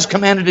 Boaz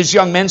commanded his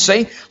young men,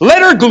 saying,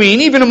 Let her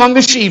glean even among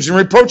the sheaves, and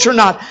reproach her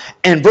not."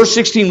 And verse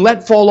 16,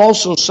 "Let fall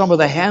also some of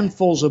the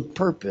handfuls of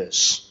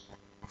purpose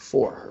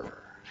for her."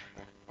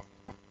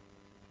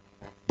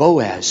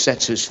 Boaz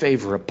sets his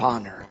favor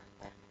upon her.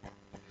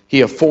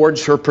 He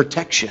affords her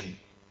protection.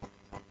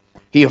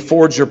 He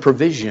affords her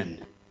provision.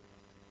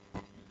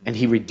 And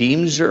he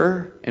redeems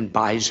her and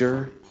buys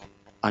her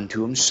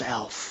unto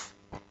himself.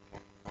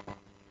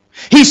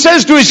 He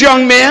says to his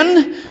young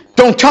men,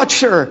 don't touch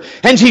her.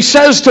 And he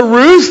says to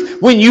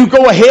Ruth, when you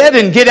go ahead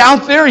and get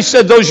out there, he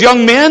said, those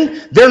young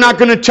men, they're not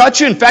going to touch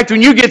you. In fact,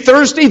 when you get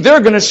thirsty, they're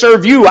going to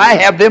serve you. I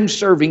have them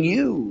serving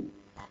you.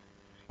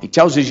 He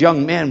tells his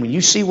young men, when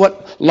you see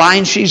what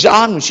line she's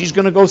on, when she's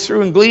going to go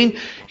through and glean,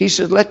 he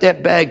said, let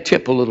that bag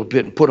tip a little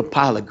bit and put a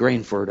pile of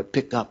grain for her to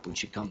pick up when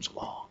she comes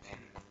along.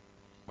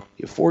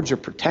 He affords her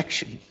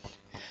protection.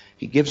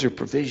 He gives her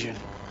provision.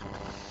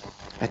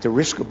 At the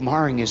risk of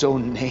marring his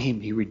own name,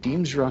 he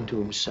redeems her unto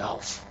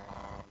himself.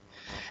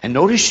 And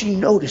notice she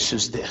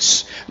notices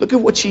this. Look at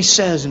what she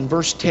says in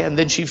verse 10.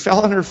 Then she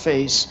fell on her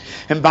face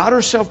and bowed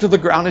herself to the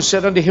ground and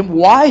said unto him,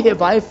 Why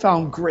have I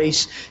found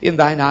grace in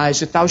thine eyes,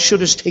 that thou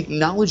shouldest take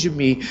knowledge of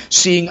me,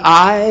 seeing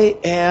I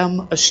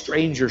am a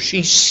stranger?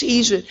 She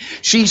sees it.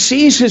 She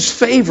sees his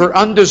favor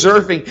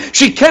undeserving.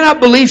 She cannot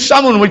believe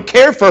someone would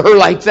care for her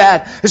like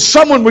that. That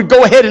someone would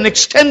go ahead and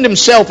extend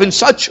himself in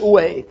such a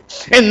way.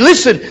 And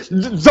listen,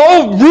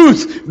 though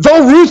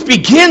Ruth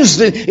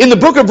begins in the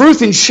book of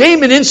Ruth in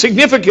shame and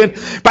insignificant,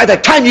 by the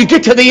time you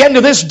get to the end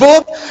of this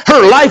book,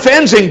 her life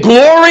ends in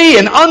glory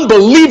and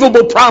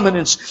unbelievable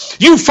prominence.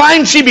 You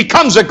find she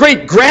becomes a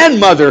great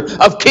grandmother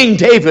of King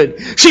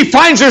David. She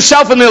finds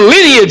herself in the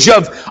lineage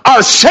of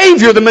our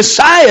Savior, the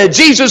Messiah,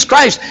 Jesus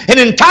Christ. An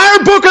entire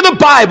book of the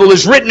Bible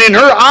is written in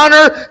her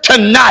honor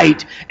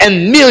tonight,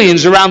 and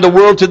millions around the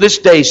world to this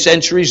day,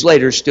 centuries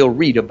later, still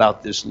read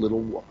about this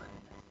little woman.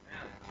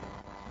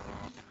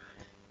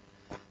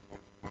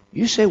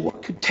 You say,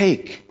 what could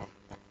take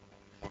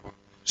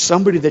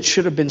somebody that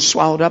should have been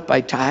swallowed up by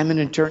time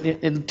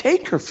and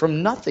take her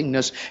from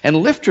nothingness and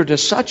lift her to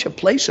such a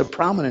place of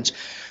prominence?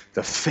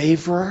 The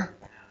favor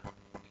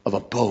of a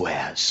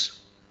Boaz,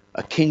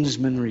 a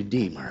kinsman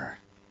redeemer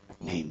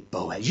named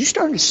Boaz. You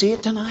starting to see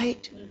it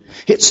tonight?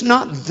 It's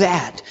not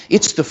that.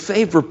 It's the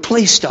favor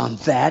placed on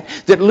that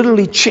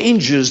literally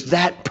changes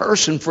that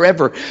person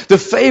forever. The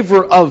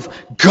favor of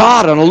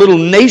God on a little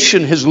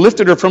nation has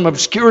lifted her from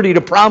obscurity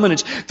to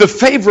prominence. The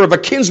favor of a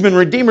kinsman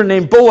redeemer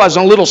named Boaz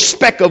on a little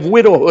speck of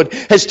widowhood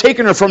has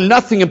taken her from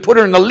nothing and put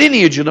her in the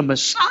lineage of the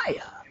Messiah.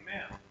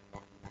 Amen.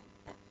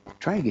 I'm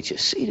trying to get you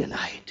to see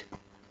tonight.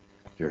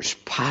 There's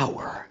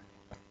power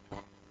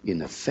in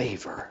the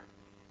favor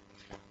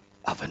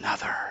of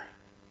another.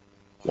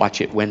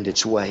 Watch it wend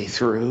its way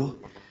through.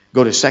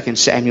 Go to 2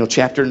 Samuel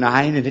chapter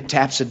 9, and it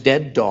taps a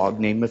dead dog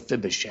named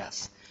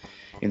Mephibosheth.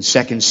 In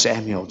 2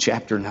 Samuel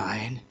chapter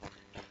 9.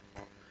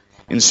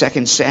 In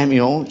 2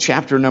 Samuel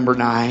chapter number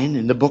 9,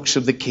 in the books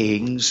of the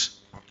Kings,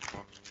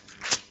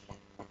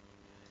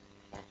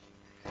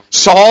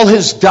 Saul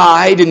has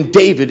died and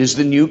David is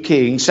the new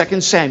king.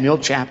 2 Samuel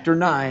chapter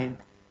 9.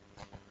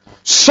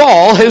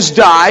 Saul has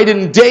died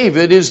and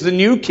David is the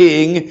new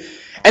king.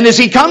 And as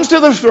he comes to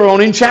the throne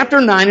in chapter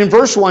 9 and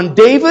verse 1,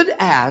 David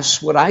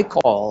asks what I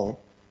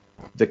call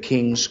the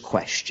king's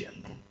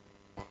question.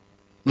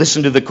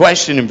 Listen to the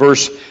question in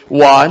verse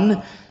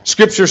 1.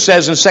 Scripture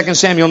says in 2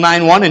 Samuel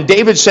 9:1, and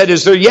David said,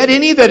 Is there yet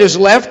any that is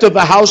left of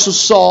the house of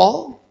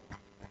Saul?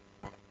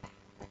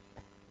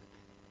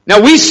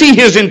 Now we see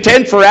his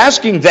intent for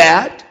asking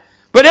that,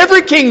 but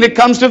every king that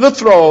comes to the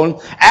throne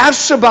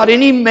asks about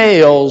any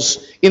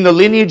males in the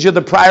lineage of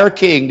the prior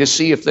king to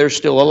see if they're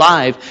still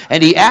alive.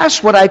 And he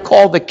asks what I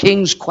call the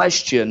king's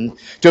question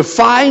to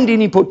find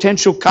any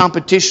potential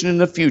competition in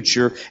the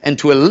future and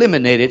to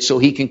eliminate it so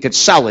he can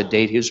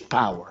consolidate his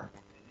power.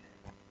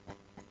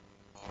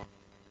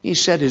 He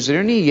said, Is there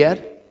any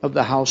yet of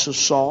the house of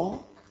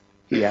Saul?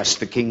 He asked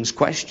the king's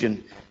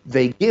question.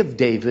 They give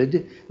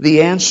David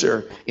the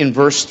answer in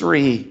verse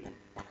 3.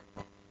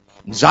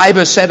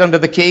 Ziba said unto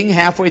the king,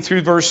 halfway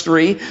through verse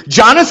 3,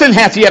 Jonathan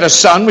hath yet a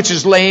son, which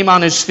is lame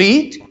on his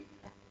feet.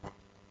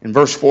 In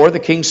verse 4, the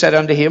king said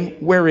unto him,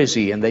 Where is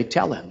he? And they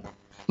tell him.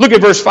 Look at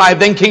verse 5.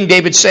 Then King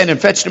David sent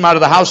and fetched him out of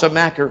the house of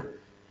Machir.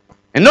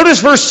 And notice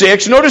verse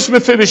 6. Notice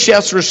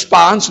Mephibosheth's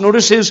response.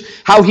 Notice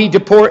how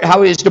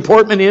his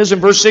deportment is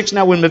in verse 6.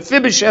 Now when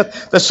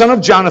Mephibosheth, the son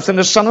of Jonathan,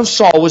 the son of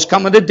Saul, was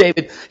coming to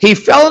David, he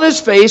fell on his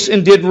face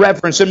and did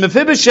reverence.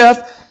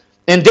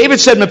 And David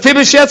said,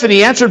 Mephibosheth, and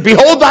he answered,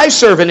 Behold thy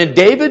servant. And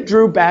David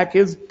drew back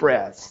his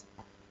breath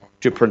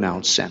to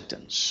pronounce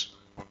sentence.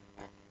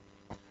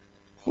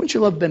 Wouldn't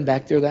you love been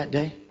back there that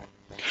day?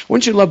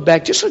 Wouldn't you love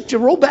just to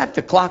roll back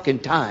the clock in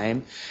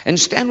time and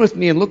stand with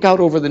me and look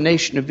out over the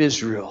nation of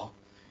Israel?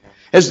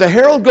 As the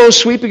herald goes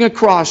sweeping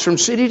across from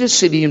city to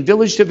city and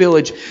village to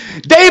village,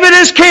 David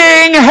is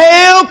king,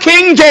 hail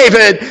King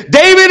David!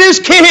 David is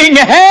king,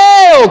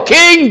 hail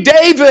King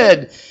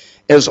David!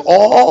 As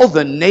all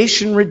the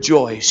nation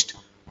rejoiced,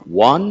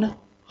 one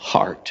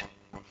heart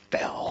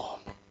fell.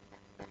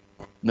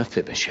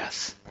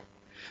 Mephibosheth,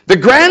 the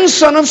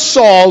grandson of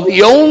Saul,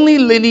 the only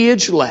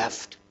lineage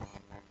left.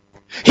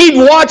 He'd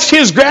watched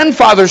his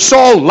grandfather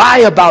Saul lie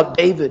about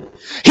David.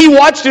 He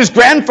watched his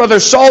grandfather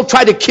Saul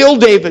try to kill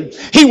David.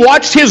 He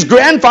watched his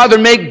grandfather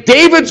make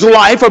David's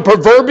life a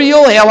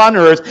proverbial hell on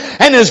earth.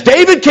 And as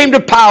David came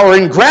to power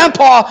and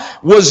Grandpa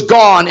was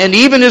gone, and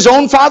even his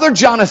own father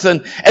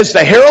Jonathan, as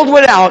the herald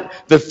went out,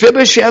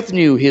 Mephibosheth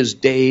knew his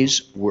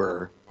days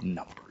were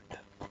numbered.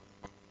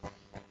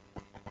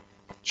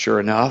 Sure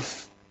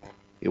enough,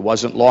 it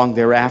wasn't long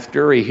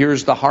thereafter. He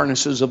hears the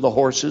harnesses of the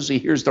horses. He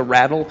hears the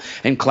rattle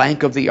and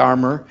clank of the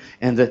armor.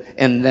 And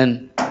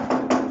then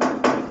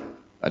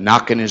a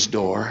knock on his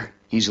door.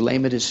 He's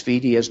lame at his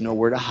feet. He has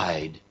nowhere to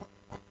hide.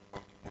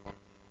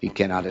 He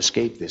cannot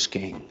escape this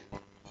king.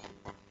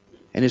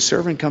 And his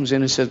servant comes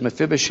in and says,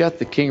 Mephibosheth,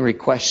 the king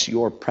requests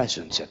your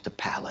presence at the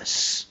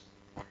palace.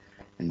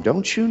 And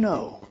don't you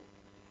know,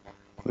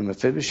 when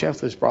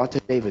Mephibosheth was brought to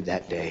David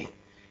that day,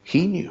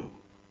 he knew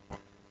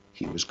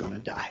he was going to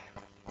die.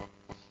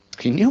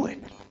 He knew it.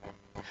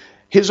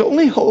 His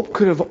only hope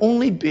could have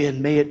only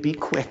been, may it be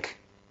quick.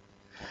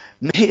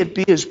 May it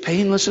be as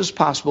painless as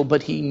possible,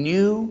 but he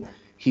knew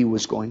he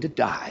was going to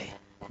die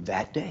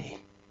that day.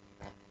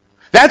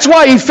 That's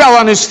why he fell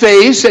on his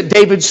face at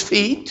David's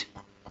feet.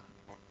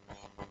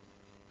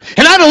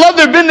 And I'd have loved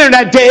to have been there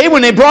that day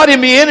when they brought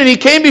him in and he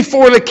came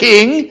before the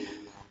king.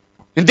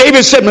 And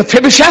David said,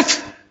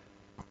 Mephibosheth.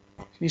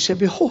 And he said,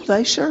 behold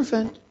thy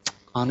servant.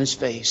 On his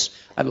face.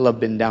 I'd love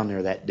been down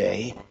there that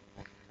day,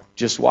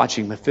 just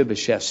watching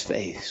Mephibosheth's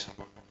face,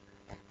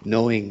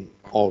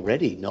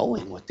 already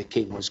knowing what the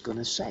king was going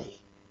to say.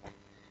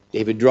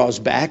 David draws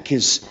back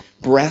his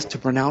breath to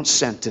pronounce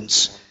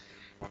sentence.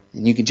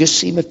 And you can just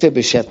see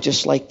Mephibosheth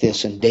just like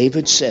this. And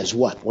David says,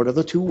 what? What are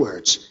the two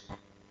words?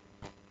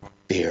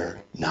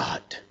 Fear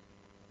not.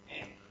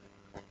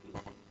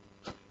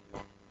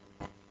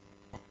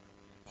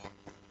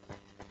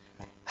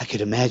 I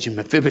could imagine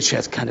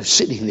Mephibosheth kind of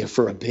sitting there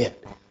for a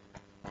bit,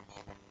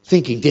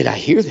 thinking, did I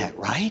hear that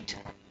right?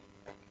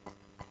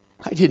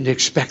 I didn't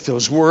expect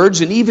those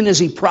words. And even as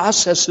he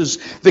processes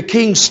the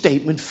king's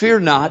statement, fear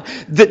not,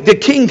 the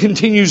king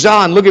continues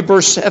on. Look at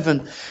verse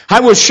 7. I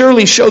will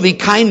surely show thee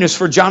kindness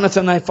for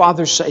Jonathan thy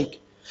father's sake.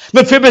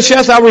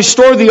 Mephibosheth, I'll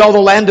restore thee all the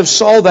land of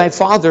Saul thy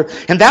father,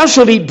 and thou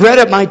shalt eat bread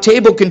at my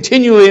table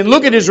continually. And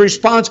look at his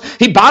response.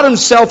 He bowed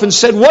himself and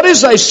said, what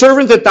is thy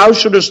servant that thou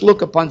shouldest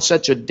look upon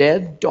such a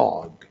dead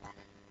dog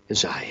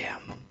as I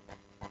am?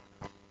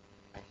 Do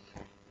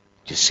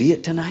you see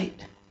it tonight?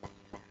 Do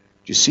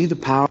you see the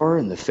power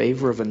and the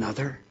favor of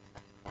another?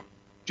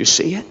 Do you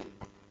see it?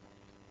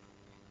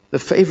 The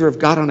favor of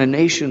God on a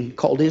nation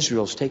called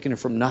Israel has taken her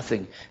from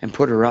nothing and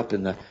put her up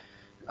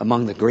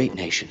among the great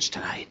nations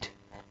tonight.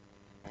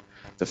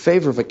 The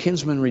favor of a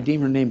kinsman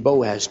redeemer named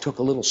Boaz took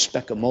a little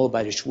speck of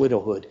Moabitish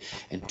widowhood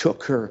and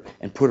took her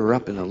and put her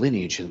up in the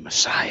lineage of the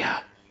Messiah.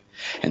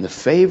 And the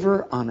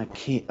favor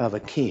of a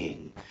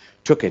king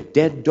took a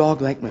dead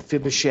dog like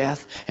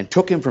Mephibosheth and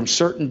took him from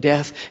certain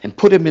death and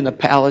put him in the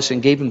palace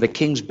and gave him the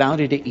king's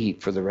bounty to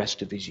eat for the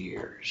rest of his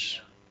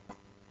years.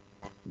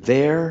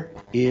 There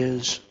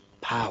is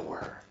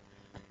power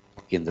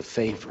in the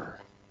favor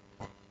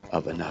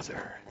of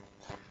another.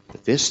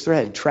 But this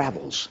thread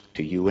travels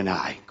to you and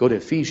I. Go to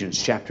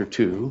Ephesians chapter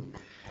 2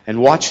 and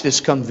watch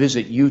this come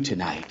visit you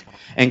tonight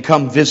and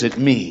come visit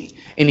me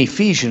in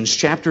Ephesians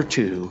chapter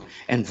 2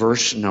 and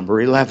verse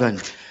number 11.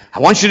 I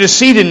want you to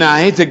see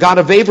tonight the God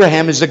of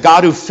Abraham is the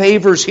God who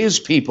favors his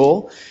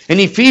people. In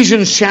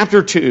Ephesians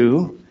chapter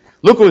 2,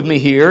 look with me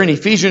here in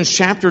Ephesians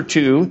chapter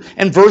 2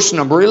 and verse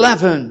number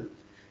 11.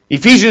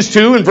 Ephesians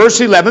 2 and verse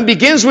 11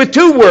 begins with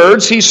two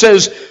words. He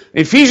says,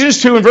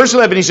 Ephesians 2 and verse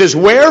 11, he says,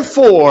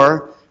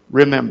 wherefore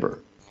remember.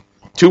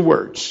 Two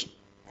words.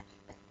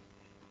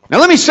 Now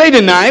let me say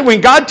tonight, when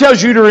God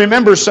tells you to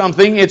remember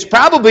something, it's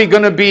probably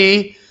going to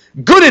be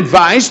good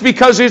advice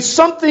because it's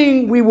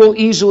something we will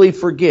easily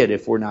forget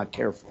if we're not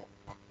careful.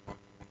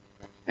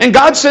 And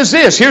God says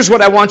this, here's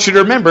what I want you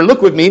to remember.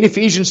 Look with me in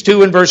Ephesians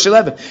 2 and verse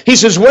 11. He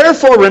says,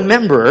 wherefore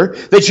remember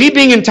that ye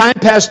being in time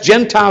past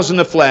Gentiles in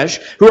the flesh,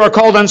 who are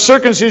called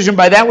uncircumcision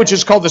by that which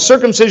is called the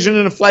circumcision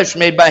in the flesh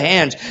made by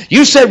hands.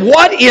 You said,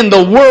 what in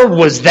the world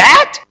was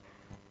that?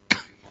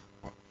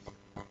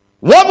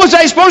 What was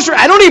I supposed to?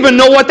 I don't even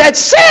know what that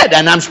said,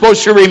 and I'm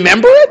supposed to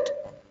remember it?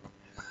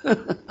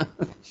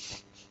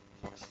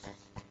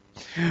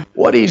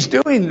 What he's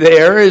doing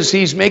there is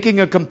he's making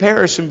a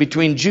comparison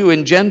between Jew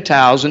and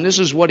Gentiles, and this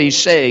is what he's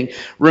saying.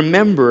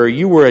 Remember,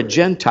 you were a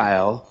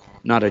Gentile,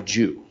 not a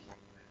Jew.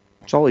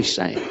 That's all he's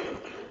saying.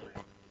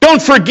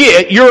 Don't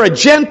forget, you're a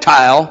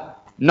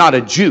Gentile, not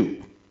a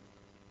Jew.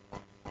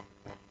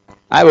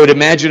 I would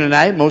imagine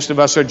tonight, most of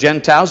us are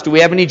Gentiles. Do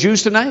we have any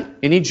Jews tonight?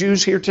 Any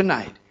Jews here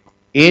tonight?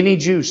 Any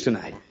Jews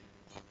tonight?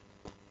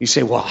 You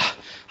say, well,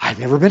 I've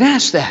never been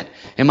asked that.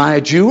 Am I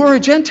a Jew or a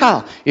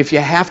Gentile? If you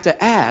have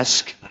to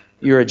ask,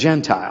 you're a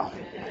Gentile.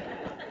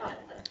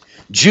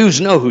 Jews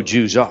know who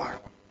Jews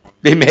are.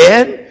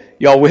 Amen?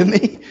 Y'all with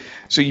me?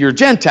 So you're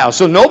Gentile.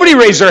 So nobody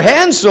raised their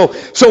hands. So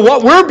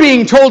what we're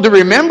being told to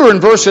remember in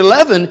verse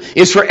 11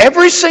 is for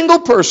every single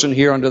person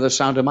here under the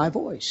sound of my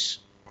voice.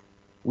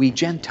 We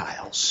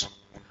Gentiles.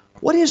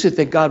 What is it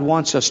that God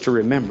wants us to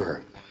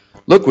remember?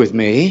 Look with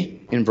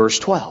me in verse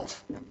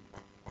 12.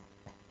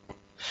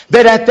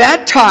 That at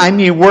that time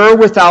ye were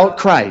without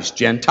Christ.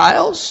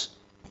 Gentiles?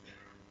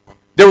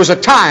 There was a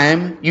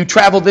time you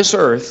traveled this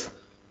earth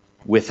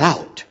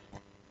without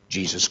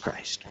Jesus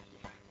Christ.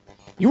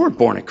 You weren't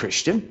born a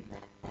Christian.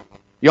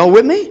 Y'all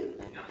with me?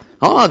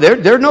 Oh,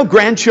 there are no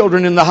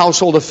grandchildren in the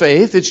household of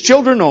faith. It's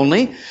children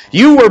only.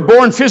 You were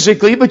born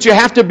physically, but you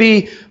have to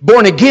be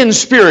born again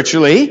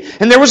spiritually.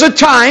 And there was a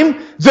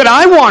time that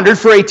I wandered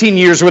for 18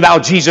 years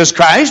without Jesus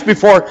Christ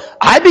before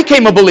I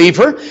became a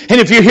believer.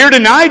 And if you're here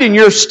tonight and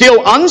you're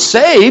still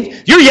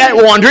unsaved, you're yet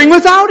wandering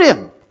without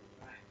Him.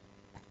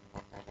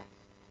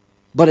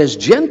 But as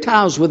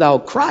Gentiles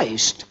without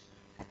Christ,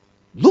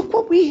 look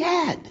what we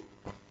had.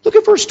 Look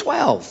at verse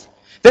 12.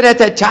 That at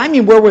that time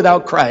you were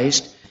without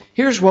Christ.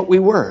 Here's what we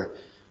were.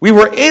 We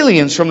were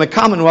aliens from the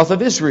commonwealth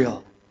of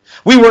Israel.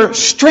 We were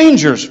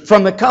strangers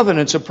from the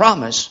covenants of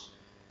promise.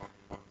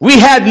 We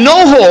had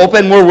no hope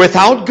and were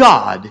without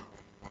God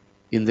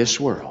in this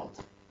world.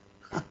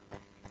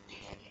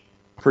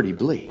 Pretty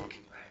bleak.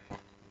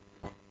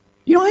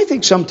 You know, I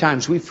think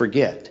sometimes we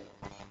forget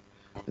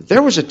that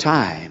there was a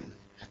time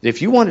that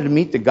if you wanted to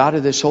meet the God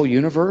of this whole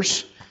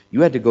universe,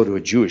 you had to go to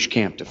a Jewish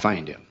camp to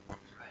find Him.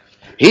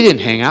 He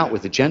didn't hang out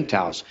with the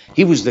Gentiles.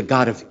 He was the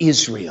God of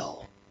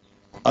Israel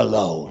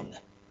alone.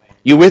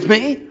 You with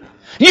me?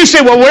 You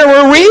say, well, where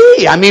were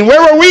we? I mean,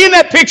 where were we in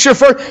that picture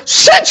for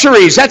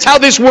centuries? That's how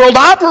this world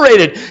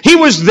operated. He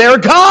was their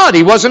God.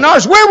 He wasn't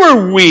ours. Where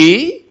were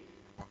we?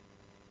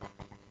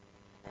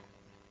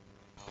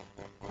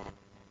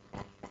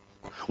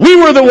 We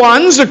were the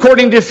ones,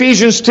 according to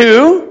Ephesians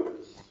 2,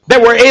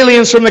 that were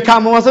aliens from the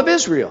commonwealth of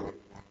Israel.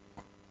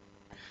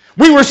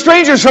 We were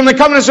strangers from the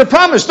covenants of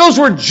promise. Those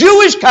were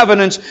Jewish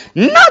covenants,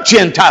 not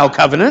Gentile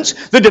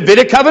covenants. The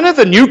Davidic covenant,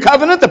 the New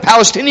Covenant, the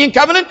Palestinian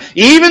covenant,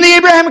 even the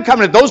Abrahamic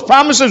covenant. Those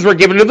promises were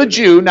given to the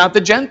Jew, not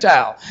the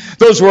Gentile.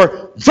 Those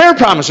were their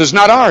promises,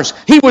 not ours.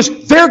 He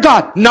was their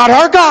God, not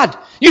our God.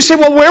 You say,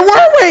 well, where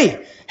were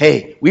we?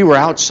 Hey, we were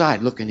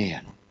outside looking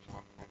in.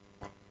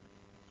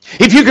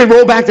 If you could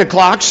roll back the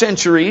clock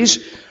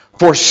centuries,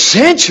 for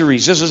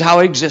centuries, this is how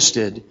it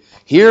existed.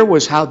 Here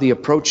was how the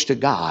approach to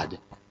God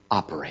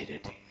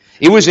operated.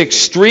 It was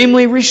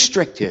extremely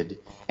restricted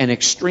and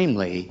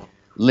extremely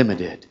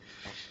limited.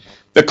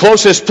 The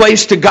closest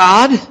place to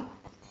God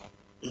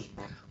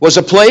was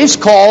a place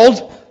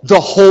called the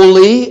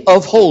Holy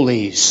of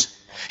Holies.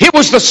 It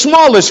was the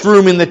smallest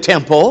room in the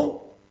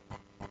temple.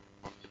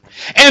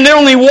 And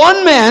only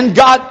one man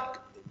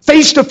got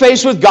face to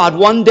face with God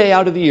one day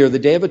out of the year, the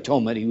Day of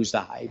Atonement. He was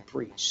the high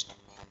priest.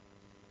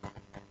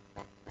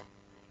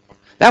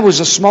 That was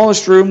the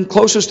smallest room,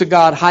 closest to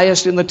God,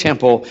 highest in the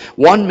temple.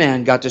 One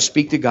man got to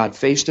speak to God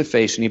face to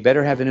face, and he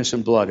better have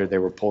innocent blood or they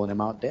were pulling him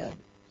out dead.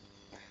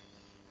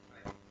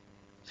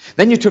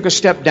 Then you took a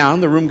step down,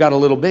 the room got a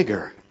little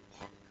bigger,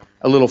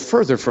 a little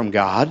further from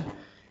God.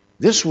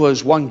 This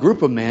was one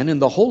group of men in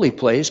the holy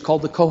place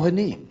called the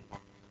Kohanim.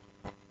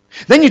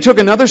 Then you took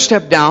another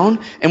step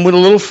down and went a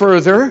little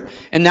further,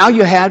 and now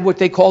you had what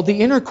they called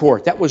the inner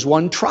court. That was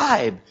one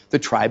tribe, the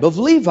tribe of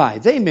Levi.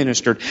 They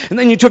ministered. And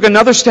then you took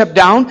another step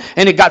down,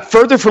 and it got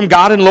further from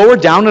God and lower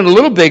down and a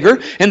little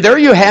bigger, and there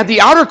you had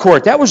the outer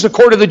court. That was the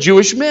court of the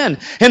Jewish men.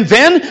 And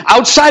then,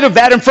 outside of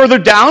that and further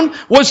down,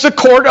 was the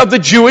court of the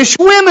Jewish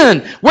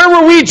women. Where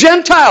were we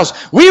Gentiles?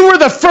 We were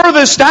the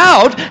furthest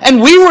out,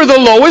 and we were the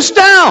lowest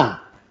down.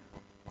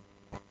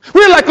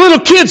 We were like little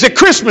kids at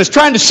Christmas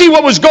trying to see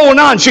what was going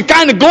on.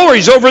 Shekinah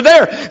glory's over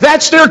there.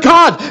 That's their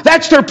God.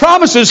 That's their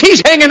promises.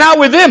 He's hanging out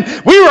with them.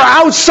 We were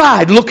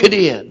outside looking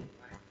in.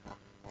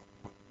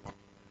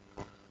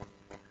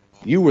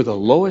 You were the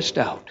lowest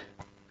out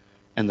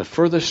and the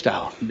furthest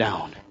out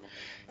down.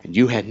 And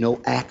you had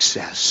no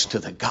access to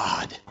the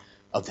God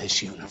of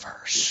this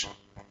universe.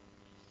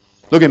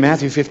 Look at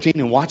Matthew 15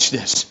 and watch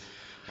this.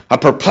 A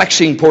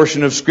perplexing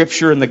portion of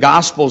Scripture in the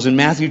Gospels in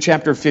Matthew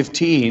chapter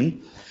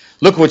 15.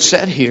 Look what's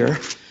said here.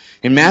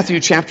 In Matthew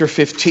chapter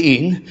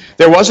 15,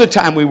 there was a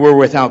time we were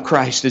without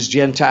Christ as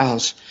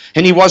Gentiles.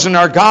 And He wasn't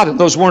our God, and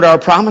those weren't our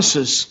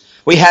promises.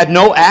 We had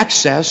no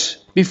access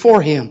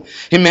before Him.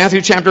 In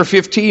Matthew chapter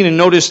 15, and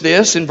notice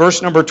this, in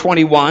verse number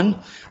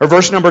 21, or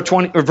verse number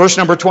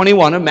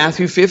 21 of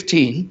Matthew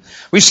 15,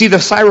 we see the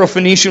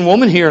Syrophoenician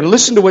woman here. And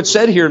listen to what's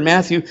said here in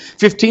Matthew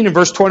 15 and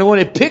verse 21.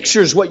 It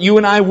pictures what you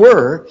and I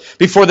were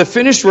before the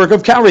finished work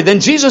of Calvary. Then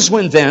Jesus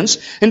went thence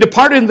and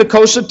departed in the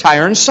coast of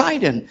Tyre and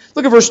Sidon.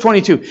 Look at verse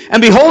 22.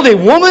 And behold, a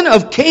woman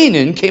of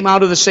Canaan came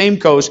out of the same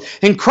coast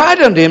and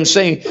cried unto Him,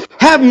 saying,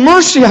 Have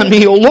mercy on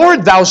me, O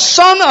Lord, thou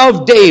son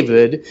of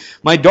David.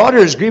 My daughter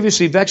is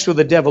grievously vexed with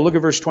the devil. Look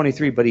at verse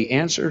 23. But He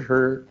answered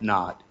her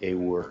not a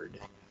word.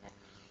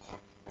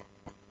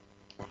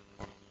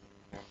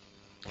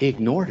 He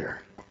ignored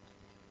her.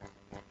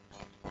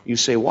 You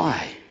say,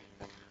 why?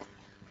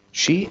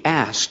 She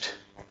asked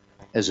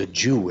as a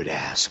Jew would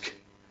ask.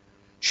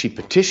 She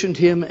petitioned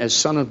Him as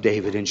son of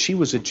David, and she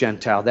was a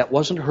Gentile. That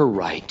wasn't her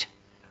right.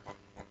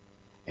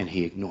 And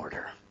He ignored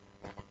her.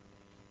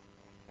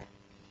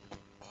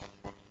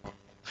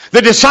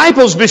 The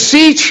disciples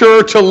beseech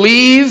her to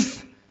leave.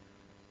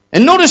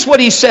 And notice what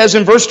He says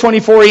in verse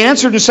 24. He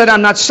answered and said,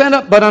 I'm not sent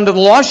up but unto the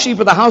lost sheep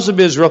of the house of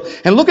Israel.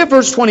 And look at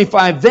verse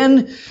 25.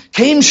 Then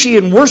came she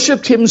and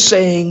worshipped Him,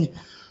 saying,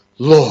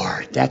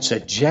 Lord. That's a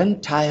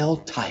Gentile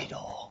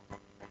title.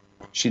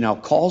 She now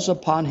calls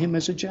upon Him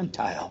as a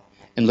Gentile.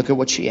 And look at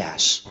what she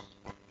asks.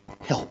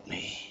 help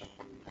me.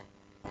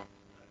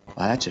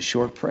 Well, that's a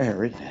short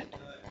prayer, isn't it?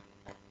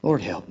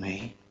 Lord, help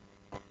me.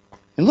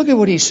 And look at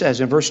what he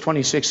says in verse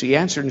 26. He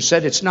answered and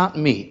said, it's not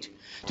meet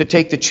to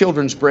take the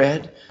children's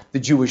bread, the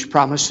Jewish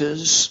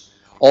promises,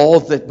 all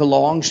that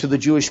belongs to the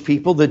Jewish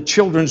people, the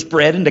children's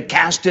bread, and to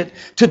cast it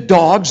to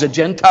dogs, a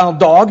Gentile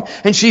dog.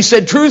 And she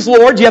said, truth,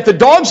 Lord, yet the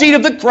dogs eat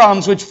of the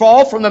crumbs which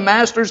fall from the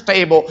master's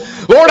table.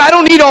 Lord, I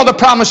don't need all the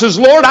promises.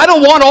 Lord, I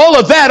don't want all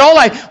of that. All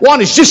I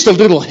want is just a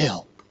little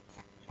help.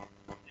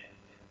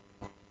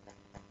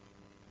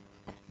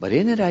 But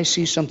in it I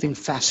see something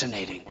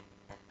fascinating.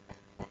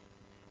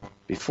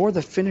 Before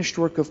the finished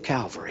work of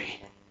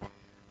Calvary,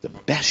 the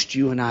best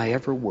you and I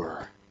ever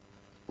were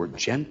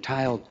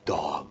Gentile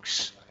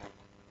dogs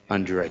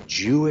under a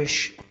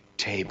Jewish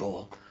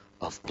table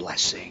of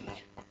blessing.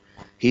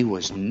 He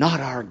was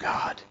not our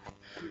God.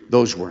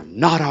 Those were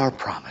not our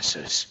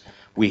promises.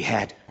 We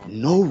had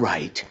no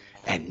right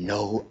and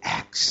no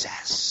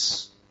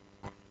access.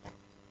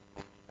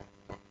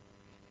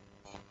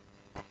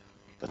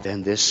 But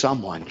then this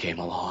someone came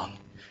along.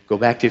 Go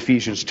back to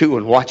Ephesians 2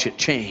 and watch it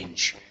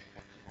change.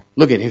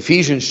 Look at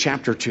Ephesians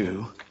chapter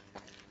 2.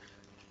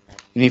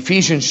 In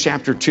Ephesians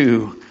chapter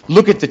 2,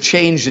 look at the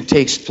change that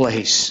takes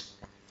place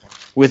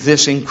with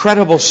this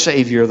incredible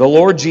Savior, the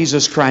Lord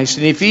Jesus Christ.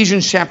 In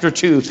Ephesians chapter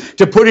 2,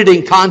 to put it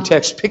in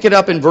context, pick it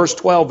up in verse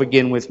 12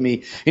 again with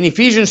me. In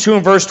Ephesians 2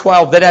 and verse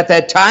 12, that at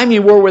that time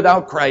you were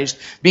without Christ,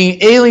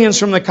 being aliens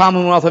from the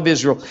commonwealth of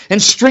Israel, and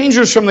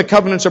strangers from the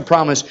covenants of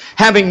promise,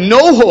 having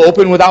no hope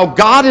and without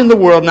God in the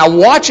world. Now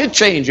watch it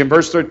change in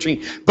verse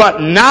 13.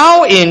 But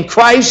now in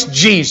Christ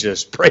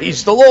Jesus,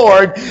 praise the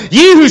Lord,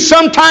 ye who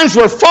sometimes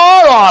were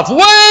far off,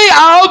 way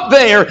out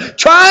there,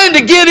 trying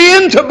to get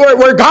into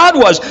where God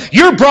was,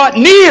 you're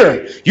brought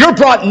near. You're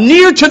brought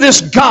near to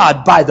this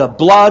God by the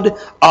blood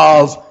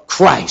of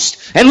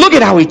Christ. And look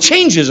at how he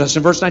changes us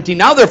in verse 19.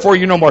 Now therefore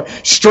you're no more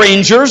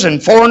strangers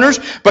and foreigners,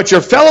 but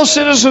you're fellow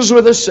citizens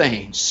with the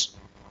saints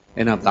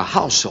and of the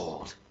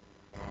household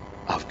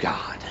of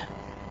God.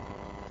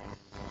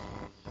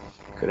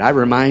 Could I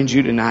remind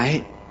you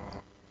tonight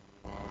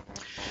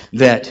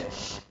that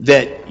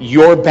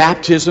your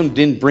baptism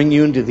didn't bring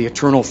you into the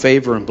eternal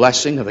favor and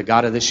blessing of the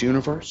God of this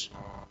universe?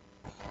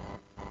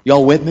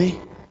 Y'all with me?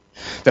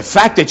 The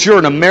fact that you're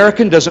an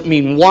American doesn't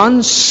mean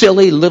one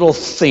silly little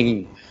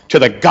thing to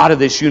the God of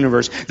this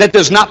universe. That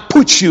does not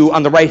put you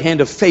on the right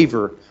hand of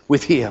favor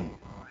with Him.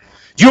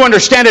 Do you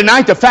understand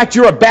tonight the fact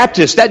you're a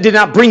Baptist, that did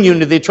not bring you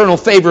into the eternal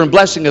favor and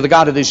blessing of the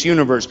God of this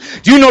universe?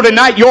 Do you know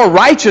tonight your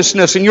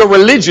righteousness and your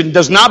religion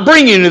does not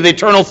bring you into the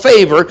eternal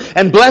favor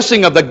and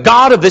blessing of the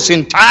God of this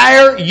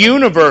entire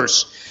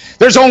universe?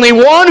 There's only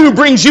one who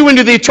brings you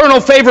into the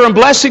eternal favor and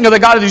blessing of the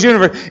God of this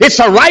universe. It's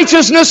the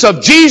righteousness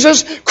of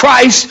Jesus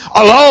Christ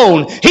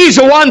alone. He's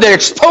the one that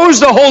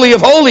exposed the Holy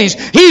of Holies.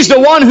 He's the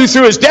one who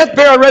through His death,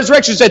 burial, and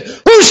resurrection said,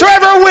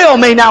 whosoever will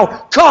may now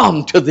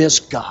come to this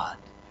God.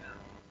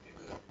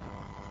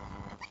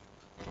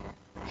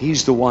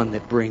 He's the one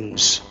that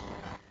brings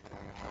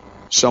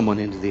someone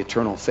into the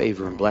eternal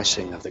favor and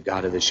blessing of the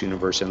God of this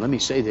universe. And let me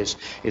say this,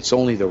 it's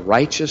only the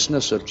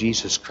righteousness of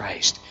Jesus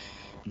Christ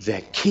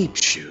that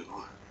keeps you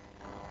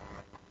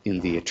in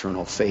the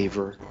eternal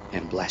favor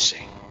and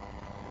blessing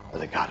of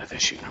the God of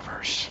this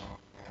universe.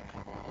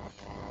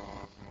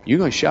 You're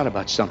going to shout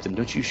about something.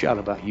 Don't you shout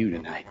about you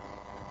tonight.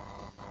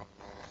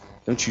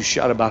 Don't you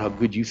shout about how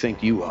good you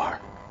think you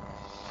are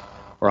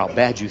or how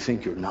bad you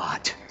think you're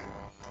not.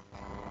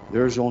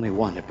 There's only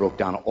one that broke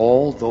down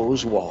all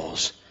those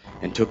walls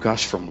and took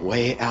us from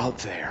way out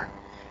there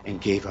and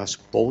gave us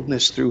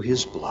boldness through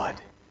His blood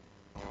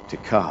to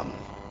come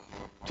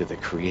to the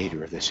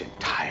Creator of this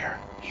entire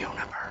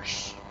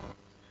universe.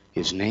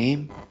 His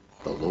name,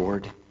 the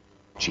Lord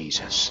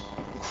Jesus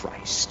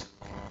Christ.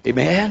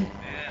 Amen?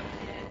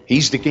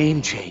 He's the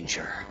game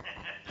changer.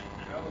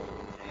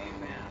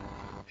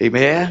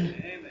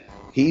 Amen?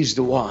 He's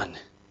the one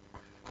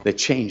that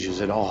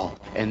changes it all.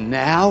 And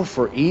now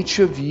for each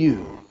of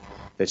you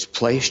that's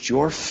placed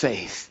your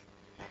faith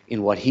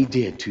in what He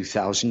did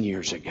 2,000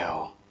 years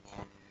ago,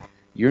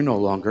 you're no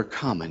longer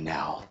common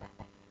now.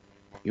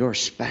 You're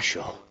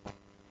special.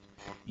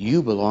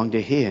 You belong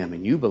to Him,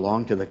 and you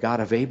belong to the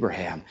God of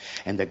Abraham.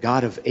 And the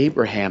God of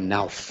Abraham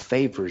now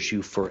favors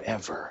you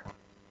forever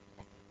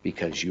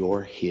because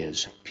you're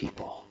His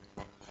people.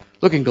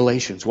 Look in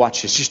Galatians.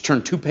 Watch this. Just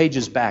turn 2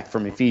 pages back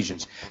from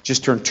Ephesians.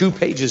 Just turn 2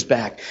 pages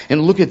back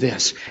and look at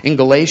this. In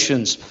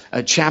Galatians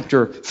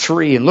chapter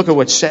 3, and look at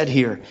what's said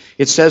here.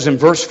 It says in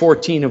verse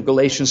 14 of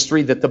Galatians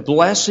 3 that the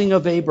blessing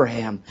of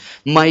Abraham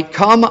might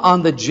come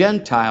on the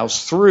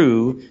Gentiles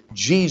through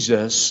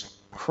Jesus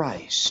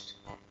Christ.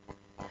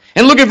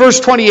 And look at verse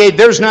 28.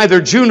 There's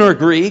neither Jew nor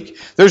Greek.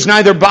 There's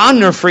neither bond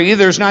nor free.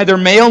 There's neither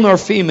male nor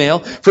female.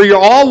 For you're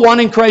all one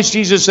in Christ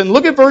Jesus. And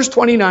look at verse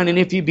 29. And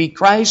if ye be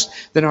Christ,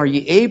 then are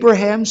ye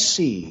Abraham's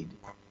seed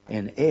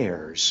and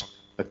heirs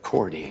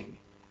according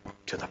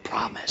to the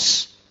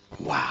promise.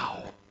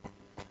 Wow.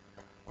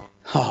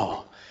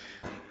 Oh.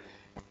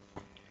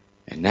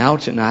 And now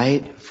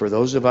tonight, for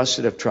those of us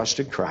that have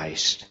trusted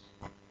Christ,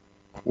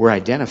 We're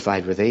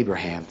identified with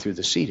Abraham through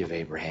the seed of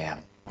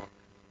Abraham.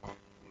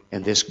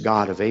 And this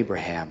God of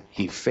Abraham,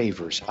 He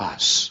favors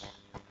us,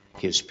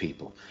 His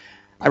people.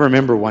 I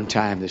remember one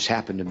time this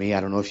happened to me.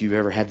 I don't know if you've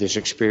ever had this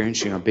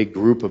experience. A big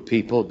group of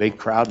people, a big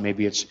crowd.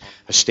 Maybe it's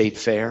a state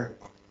fair.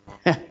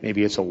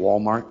 Maybe it's a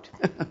Walmart.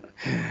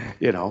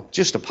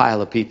 Just a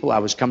pile of people. I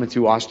was coming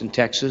through Austin,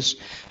 Texas.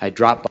 I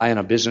dropped by on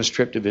a business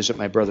trip to visit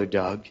my brother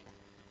Doug.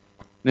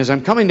 And as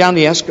I'm coming down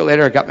the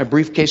escalator, I got my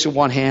briefcase in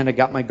one hand, I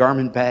got my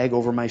garment bag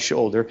over my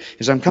shoulder.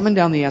 As I'm coming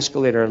down the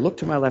escalator, I look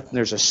to my left, and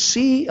there's a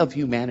sea of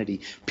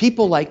humanity.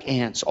 People like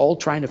ants, all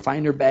trying to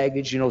find their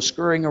baggage,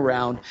 scurrying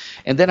around.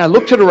 And then I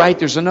look to the right,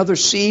 there's another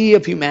sea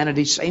of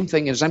humanity, same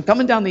thing. As I'm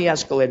coming down the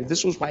escalator,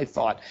 this was my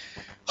thought.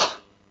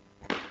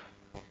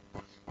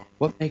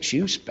 What makes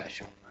you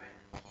special?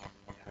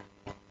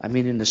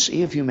 In the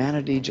sea of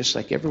humanity, just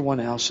like everyone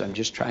else, I'm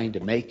just trying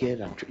to make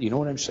it. You know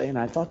what I'm saying?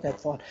 I thought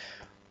that thought.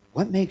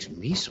 What makes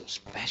me so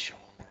special?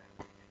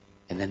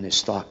 And then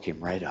this thought came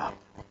right up.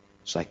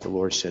 It's like the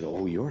Lord said,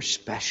 oh, you're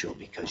special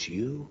because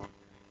you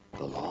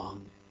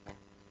belong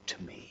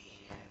to me.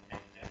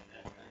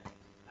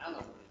 Do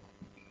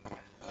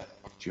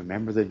you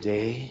remember the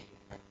day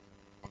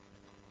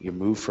you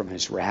moved from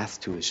His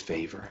wrath to His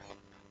favor?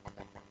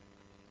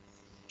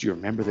 Do you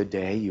remember the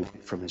day you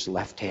went from His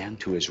left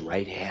hand to His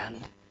right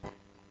hand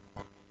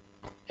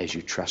as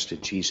you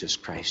trusted Jesus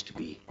Christ to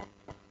be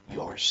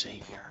your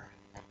Savior?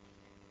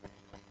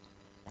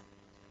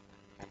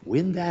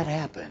 When that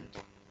happened,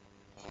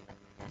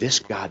 this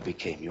God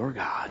became your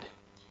God.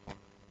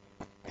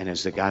 And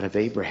as the God of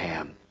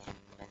Abraham,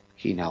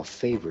 He now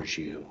favors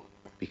you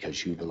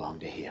because you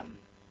belong to Him.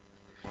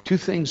 Two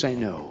things I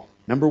know.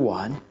 Number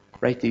one,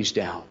 write these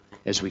down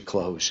as we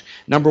close.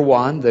 Number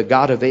one, the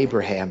God of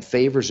Abraham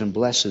favors and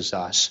blesses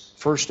us,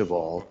 first of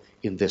all,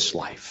 in this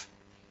life.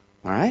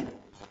 All right?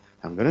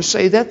 I'm going to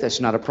say that. That's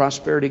not a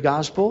prosperity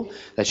gospel.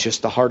 That's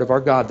just the heart of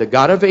our God. The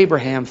God of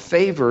Abraham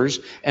favors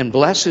and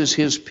blesses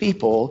His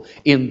people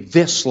in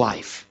this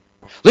life.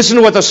 Listen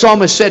to what the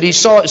psalmist said. He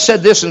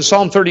said this in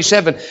Psalm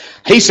 37.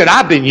 He said,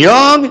 I've been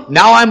young,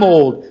 now I'm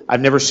old.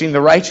 I've never seen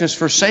the righteous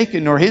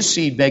forsaken, nor his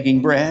seed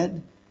begging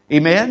bread.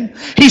 Amen.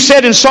 He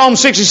said in Psalm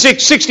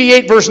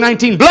 68, verse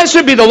 19,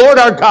 Blessed be the Lord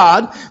our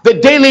God,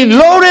 that daily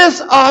loadeth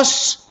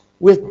us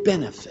with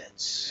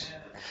benefits.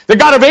 The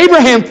God of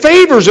Abraham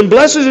favors and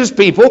blesses His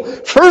people,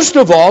 first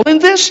of all, in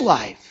this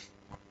life.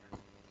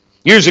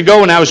 Years ago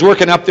when I was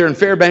working up there in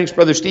Fairbanks,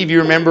 Brother Steve,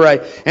 you remember,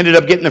 I ended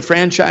up getting a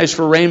franchise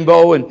for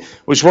Rainbow and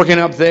was working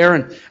up there.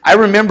 And I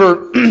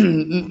remember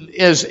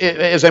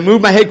as I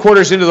moved my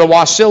headquarters into the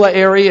Wasilla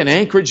area and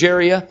Anchorage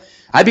area,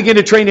 I began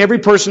to train every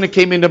person that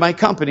came into my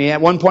company.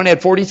 At one point, I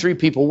had 43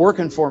 people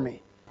working for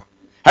me.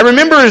 I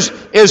remember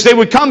as they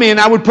would come in,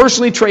 I would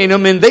personally train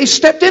them, and they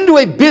stepped into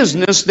a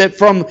business that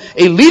from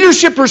a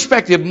leadership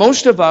perspective,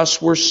 most of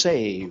us were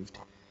saved.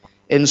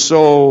 And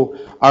so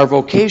our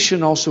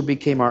vocation also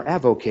became our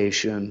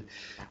avocation.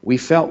 We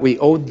felt we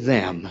owed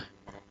them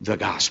the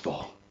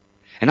gospel.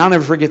 And I'll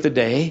never forget the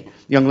day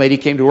a young lady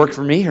came to work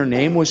for me. Her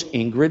name was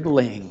Ingrid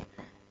Ling.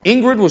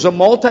 Ingrid was a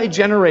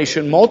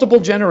multiple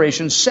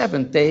generation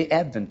Seventh-day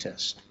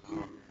Adventist.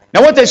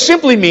 Now what that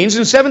simply means,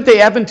 and Seventh-day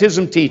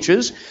Adventism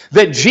teaches,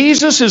 that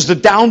Jesus is the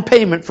down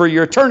payment for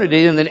your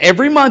eternity, and then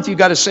every month you've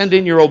got to send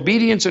in your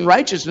obedience and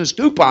righteousness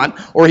coupon,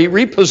 or He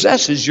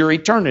repossesses your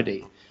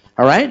eternity.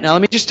 All right? Now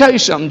let me just tell you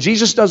something.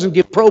 Jesus doesn't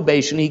give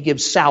probation, He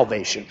gives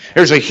salvation.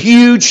 There's a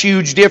huge,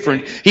 huge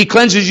difference. He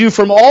cleanses you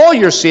from all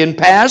your sin,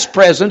 past,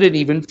 present, and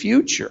even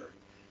future.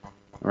 All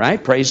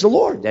right? Praise the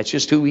Lord. That's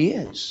just who He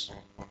is.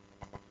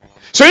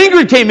 So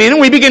Ingrid came in and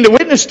we began to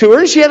witness to her,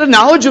 and she had a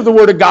knowledge of the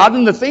Word of God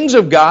and the things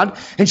of God,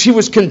 and she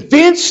was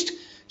convinced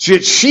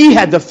that she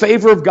had the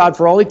favor of God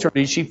for all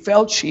eternity. She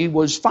felt she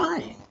was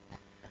fine.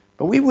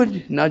 But we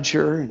would nudge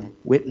her and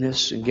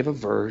witness and give a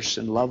verse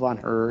and love on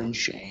her and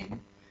shame.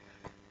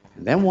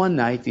 And then one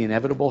night the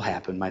inevitable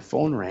happened. My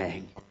phone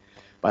rang.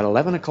 About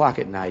 11 o'clock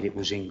at night, it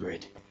was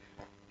Ingrid.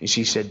 And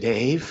she said,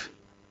 Dave,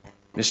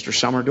 Mr.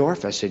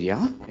 Summerdorf? I said,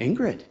 yeah,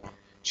 Ingrid.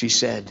 She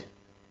said,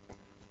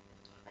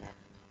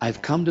 I've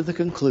come to the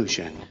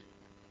conclusion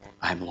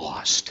I'm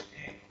lost.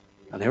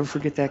 I'll never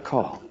forget that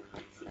call.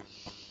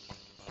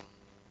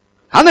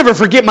 I'll never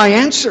forget my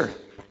answer.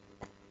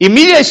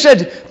 Immediately I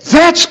said,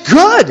 that's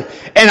good.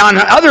 And on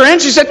the other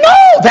end she said,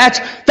 no, that's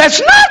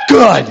not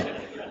good.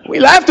 We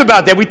laughed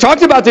about that. We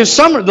talked about this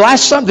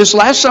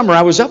last summer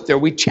I was up there.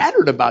 We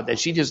chattered about that.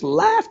 She just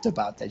laughed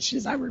about that. She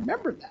says, I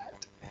remember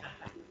that.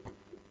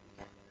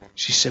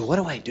 She said, what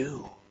do I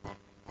do?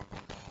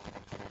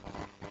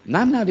 And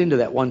I'm not into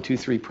that 1, 2,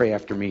 3 pray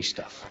after me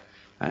stuff.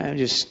 I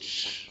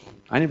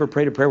never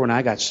prayed a prayer when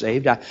I got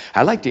saved.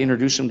 I like to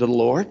introduce them to the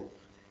Lord.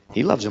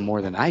 He loves them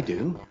more than I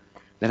do.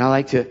 Then I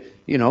like to,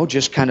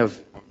 just kind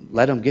of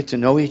let them get to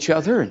know each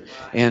other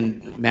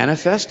and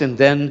manifest, and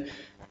then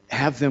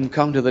have them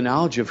come to the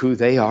knowledge of who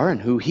they are and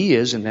who He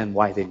is, and then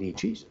why they need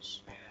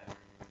Jesus.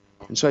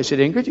 And so I said,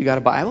 Ingrid, you got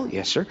a Bible?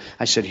 Yes, sir.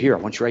 I said, here, I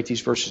want you to write these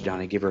verses down.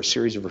 I gave her a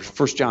series of verses.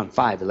 1 John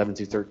 5, 11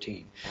 through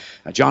 13.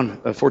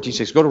 John 14,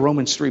 6. Go to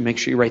Romans 3. Make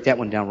sure you write that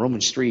one down.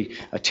 Romans 3,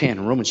 10.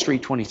 And Romans 3,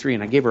 23.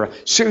 And I gave her a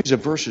series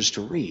of verses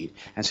to read.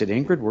 And said,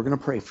 Ingrid, we're going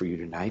to pray for you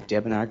tonight.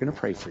 Deb and I are going to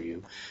pray for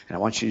you. And I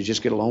want you to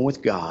just get alone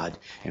with God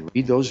and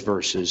read those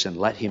verses and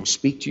let Him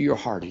speak to your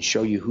heart and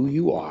show you who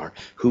you are,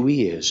 who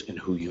He is, and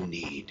who you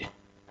need.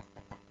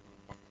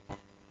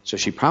 So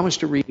she promised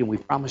to read and we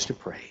promised to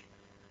pray.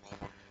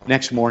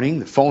 Next morning,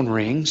 the phone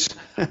rings.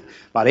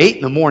 About 8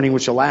 in the morning,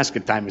 which Alaska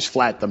time is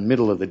flat the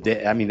middle of the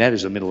day. I mean, that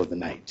is the middle of the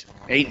night.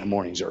 8 in the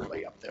morning is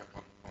early up there.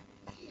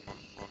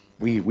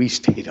 We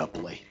stayed up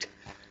late.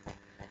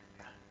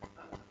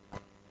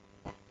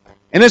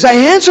 And as I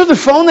answered the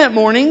phone that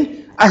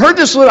morning, I heard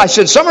this little, I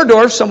said,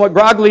 Summerdorf, somewhat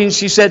groggily, and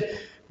she said,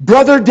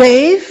 Brother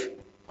Dave?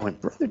 I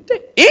went, Brother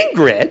Dave?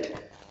 Ingrid?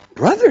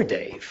 Brother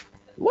Dave?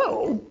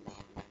 Whoa.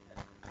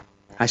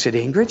 I said,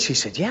 Ingrid? She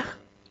said, yeah.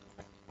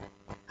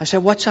 I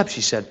said, what's up?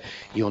 She said,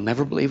 you'll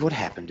never believe what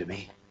happened to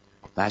me.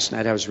 Last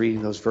night I was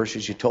reading those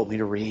verses you told me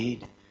to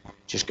read.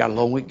 Just got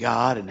alone with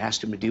God and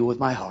asked Him to deal with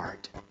my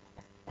heart.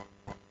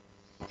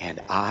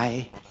 And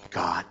I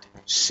got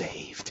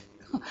saved.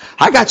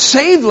 I got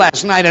saved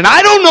last night, and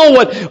I don't know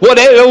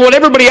what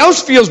everybody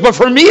else feels, but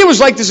for me it was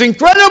like this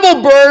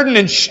incredible burden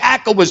and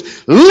shackle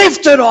was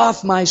lifted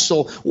off my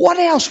soul. What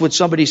else would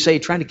somebody say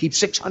trying to keep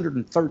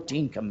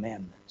 613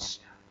 commandments?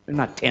 They're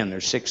not 10,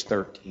 they're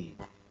 613.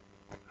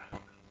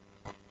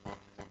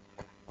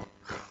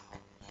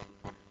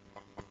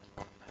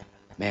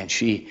 Man,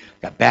 she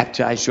got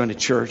baptized, joined the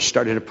church,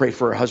 started to pray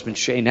for her husband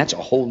Shane. That's a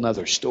whole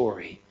nother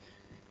story.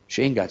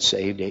 Shane got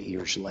saved 8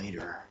 years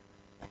later.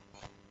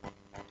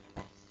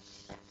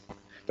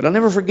 But I'll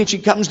never forget, she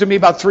comes to me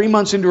about 3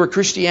 months into her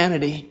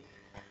Christianity.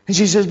 And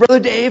she says, Brother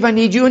Dave, I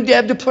need you and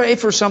Deb to pray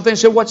for something. I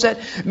said, what's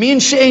that? Me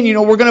and Shane,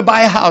 we're going to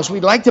buy a house.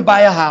 We'd like to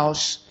buy a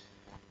house.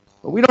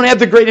 But we don't have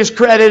the greatest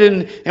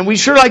credit, and we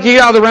sure like to get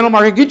out of the rental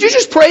market. Could you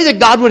just pray that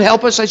God would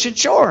help us? I said,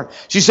 sure.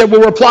 She said,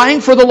 well, we're applying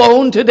for the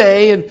loan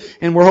today,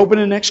 and we're hoping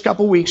in the next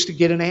couple of weeks to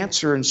get an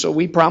answer. And so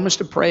we promised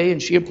to pray,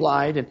 and she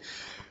applied. And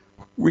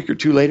a week or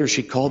two later,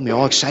 she called me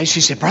all excited.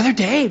 She said, Brother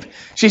Dave,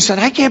 she said,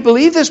 I can't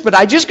believe this, but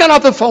I just got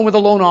off the phone with a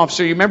loan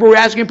officer. You remember we were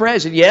asking prayer? I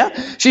said,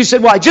 yeah. She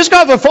said, well, I just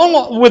got off the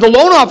phone with a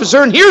loan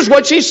officer, and here's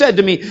what she said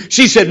to me.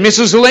 She said,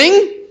 Mrs.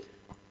 Ling,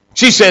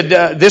 she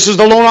said, this is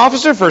the loan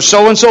officer for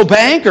so-and-so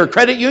bank or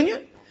credit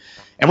union.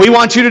 And we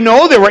want you to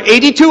know there were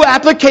 82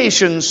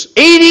 applications.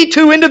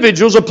 82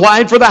 individuals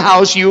applied for the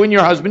house you and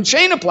your husband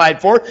Shane applied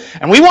for.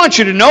 And we want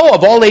you to know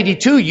of all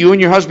 82, you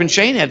and your husband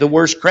Shane had the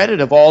worst credit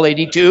of all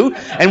 82.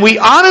 And we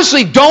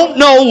honestly don't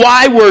know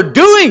why we're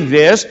doing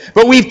this,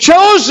 but we've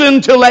chosen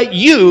to let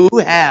you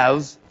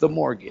have the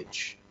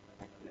mortgage.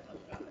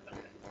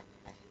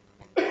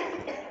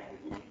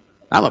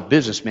 I'm a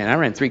businessman. I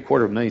ran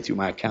 $750,000 through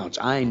my accounts.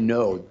 I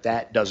know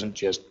that doesn't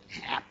just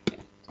happen.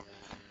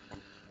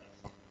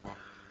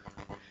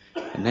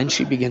 And then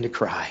she began to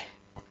cry.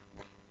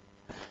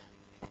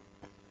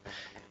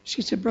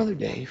 She said, Brother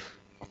Dave,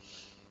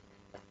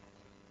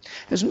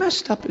 as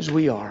messed up as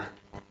we are,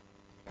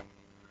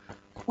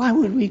 why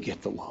would we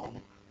get the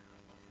loan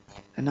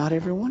and not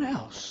everyone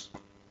else?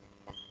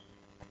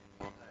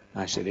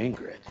 I said,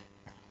 Ingrid,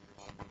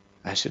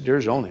 I said,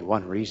 there's only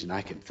one reason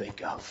I can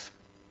think of.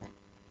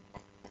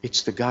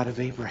 It's the God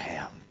of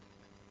Abraham.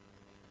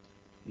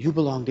 You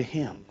belong to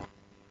Him.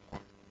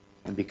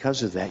 And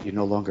because of that, you're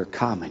no longer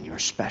common, you're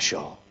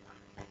special.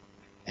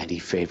 And He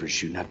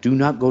favors you. Now, do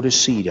not go to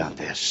seed on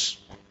this.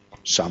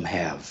 Some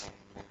have.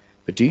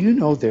 But do you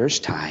know there's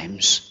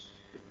times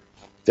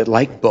that,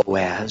 like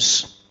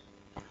Boaz,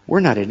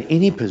 we're not in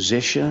any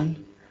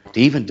position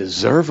to even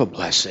deserve a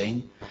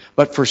blessing,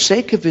 but for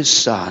sake of His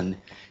son,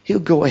 He'll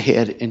go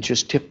ahead and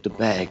just tip the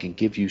bag and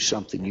give you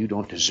something you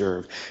don't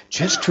deserve,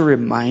 just to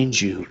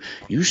remind you,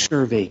 you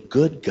serve a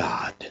good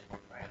God,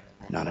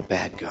 not a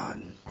bad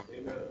God.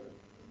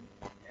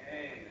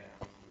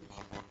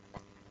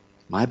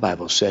 My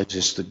Bible says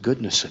it's the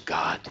goodness of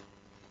God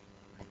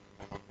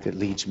that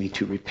leads me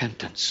to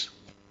repentance.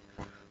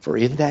 For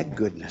in that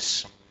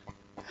goodness,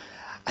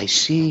 I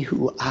see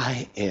who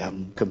I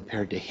am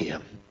compared to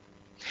Him,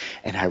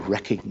 and I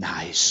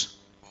recognize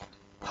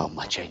how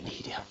much I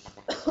need Him.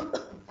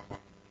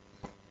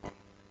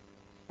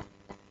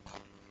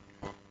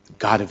 The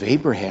God of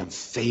Abraham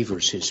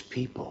favors His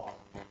people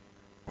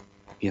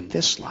in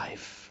this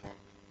life.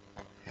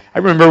 I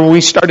remember when we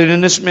started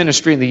in this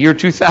ministry in the year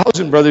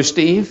 2000, Brother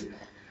Steve,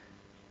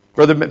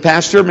 Brother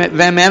Pastor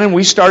Van Manen,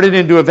 we started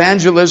into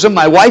evangelism,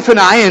 my wife and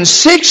I, and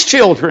 6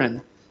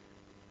 children.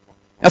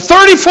 A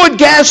 30-foot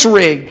gas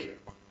rig.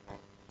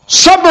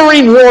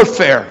 Submarine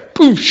warfare.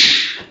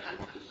 Poosh.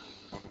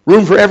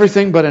 Room for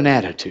everything but an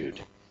attitude.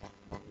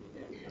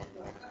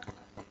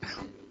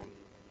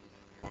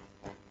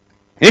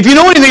 And if you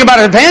know anything about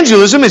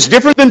evangelism, it's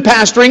different than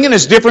pastoring and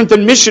it's different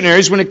than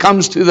missionaries when it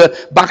comes to the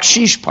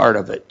bakshish part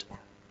of it.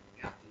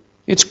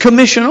 It's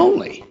commission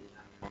only.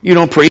 You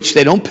don't preach,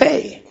 they don't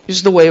pay. This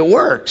is the way it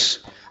works.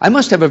 I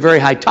must have a very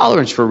high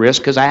tolerance for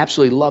risk because I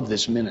absolutely love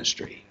this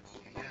ministry.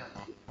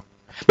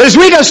 But as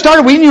we got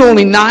started, we knew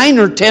only 9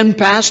 or 10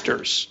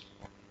 pastors.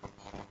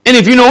 And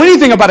if you know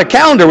anything about a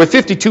calendar with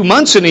 52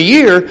 months in a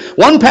year,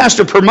 1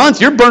 pastor per month,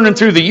 you're burning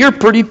through the year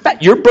pretty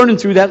fast. You're burning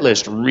through that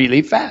list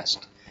really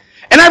fast.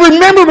 And I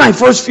remember my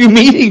first few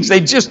meetings,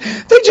 they just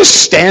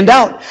stand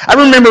out. I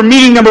remember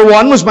meeting number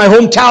 1 was my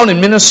hometown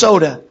in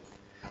Minnesota.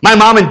 My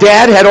mom and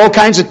dad had all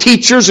kinds of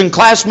teachers and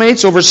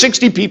classmates, over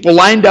 60 people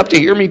lined up to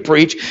hear me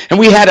preach. And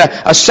we had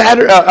a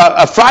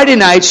Friday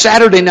night,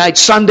 Saturday night,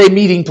 Sunday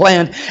meeting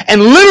planned.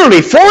 And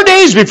literally 4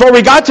 days before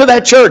we got to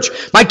that church,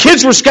 my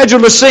kids were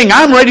scheduled to sing,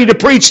 I'm ready to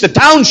preach. The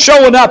town's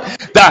showing up.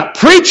 The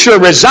preacher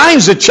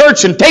resigns the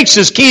church and takes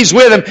his keys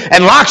with him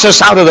and locks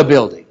us out of the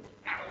building.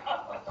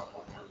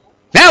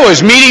 That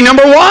was meeting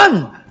number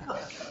 1.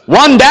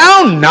 1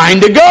 down, 9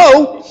 to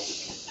go.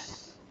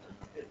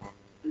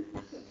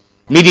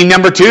 Meeting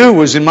number 2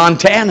 was in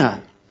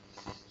Montana.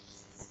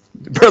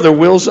 Brother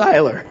Will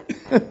Zeiler.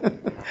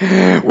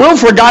 Will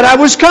forgot I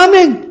was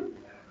coming.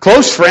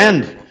 Close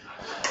friend.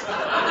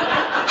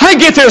 I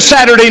get there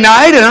Saturday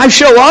night and I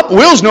show up.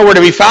 Will's nowhere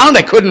to be found.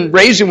 I couldn't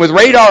raise him with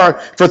radar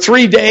for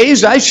 3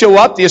 days. I show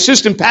up. The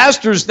assistant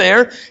pastor's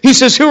there. He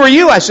says, who are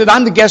you? I said,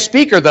 I'm the guest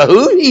speaker. The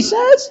who? He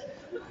says.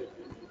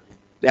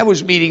 That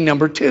was meeting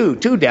number 2.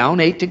 2 down,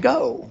 8 to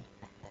go.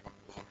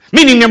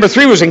 Meeting number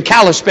 3 was in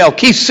Kalispell.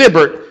 Keith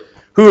Sibbert,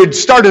 who had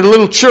started a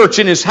little church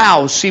in his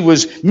house. He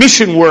was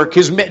mission work.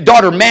 His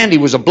daughter Mandy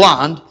was a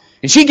blonde,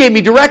 and she gave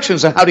me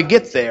directions on how to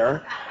get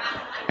there.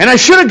 And I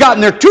should have gotten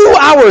there 2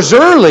 hours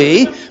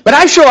early, but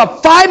I show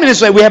up 5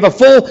 minutes late. We have a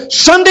full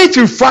Sunday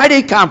through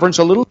Friday conference,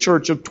 a little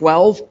church of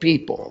 12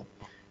 people.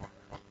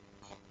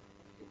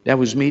 That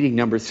was meeting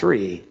number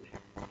 3.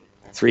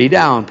 3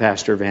 down,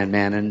 Pastor Van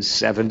Manen,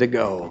 7 to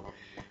go.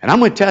 And I'm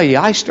going to tell you,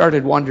 I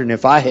started wondering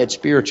if I had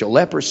spiritual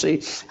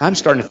leprosy. I'm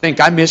starting to think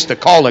I missed the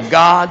call of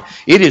God.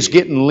 It is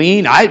getting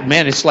lean.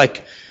 It's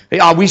like, we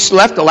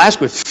left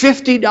Alaska with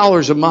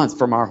 $50 a month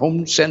from our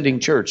home sending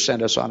church,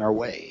 sent us on our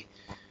way.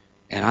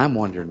 And I'm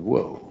wondering,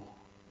 whoa.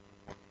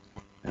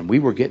 And we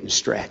were getting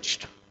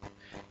stretched.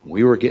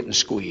 We were getting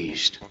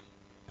squeezed.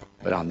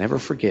 But I'll never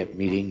forget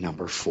meeting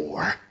number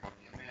 4.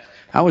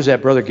 I was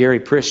at Brother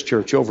Gary Priss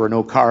Church over in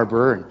Oak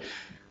Harbor, and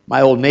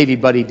my old Navy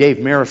buddy Dave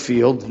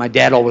Merrifield, my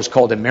dad always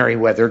called him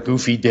Merriweather,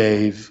 Goofy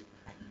Dave.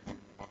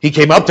 He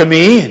came up to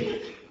me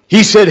and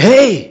he said,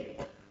 hey,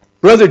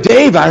 Brother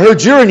Dave, I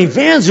heard you're in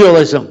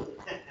evangelism.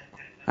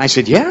 I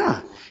said,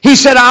 yeah. He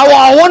said,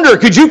 I wonder,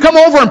 could you come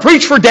over and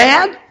preach for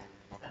Dad?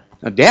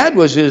 Now, Dad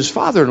was his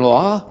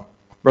father-in-law,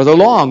 Brother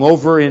Long,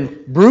 over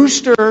in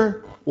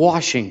Brewster,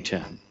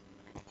 Washington.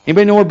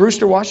 Anybody know where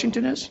Brewster,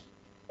 Washington is?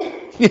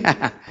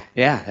 Yeah,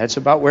 that's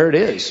about where it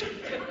is.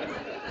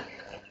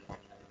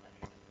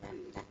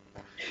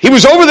 He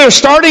was over there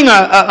starting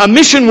a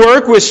mission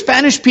work with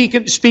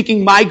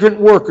Spanish-speaking migrant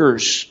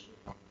workers.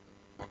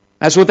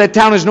 That's what that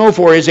town is known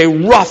for, is a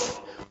rough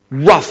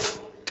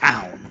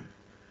town.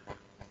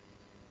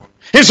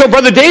 And so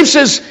Brother Dave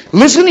says,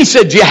 listen, he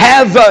said, do you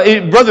have,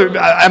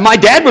 my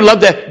dad would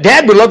love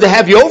to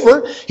have you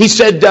over. He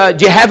said,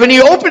 do you have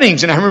any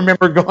openings? And I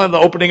remember going to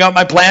opening up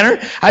my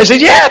planner. I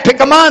said, yeah,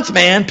 pick a month,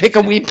 man. Pick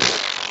a week.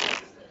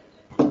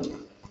 And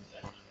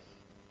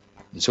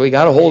so he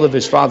got a hold of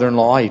his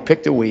father-in-law. He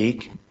picked a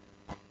week.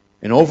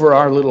 And over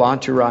our little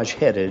entourage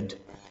headed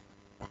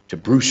to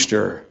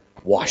Brewster,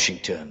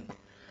 Washington.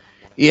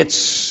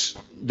 It's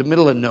the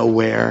middle of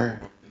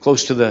nowhere,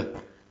 close to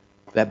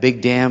that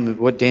big dam.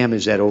 What dam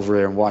is that over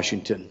there in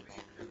Washington?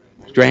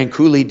 Grand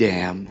Coulee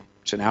Dam.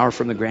 It's an hour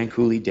from the Grand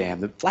Coulee Dam.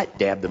 The flat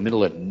dam, the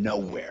middle of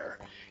nowhere.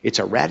 It's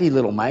a ratty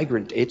little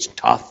migrant. It's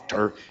tough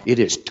turf. It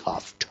is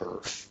tough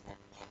turf.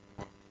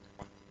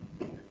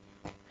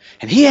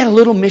 And he had a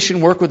little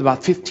mission work with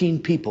about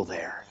 15 people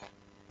there.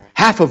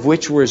 Half of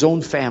which were his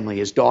own family,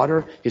 his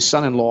daughter, his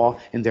son-in-law,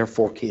 and their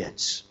 4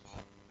 kids.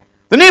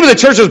 The name of the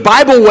church was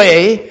Bible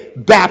Way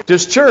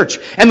Baptist Church.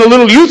 And the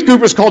little youth group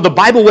was called the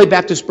Bible Way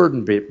Baptist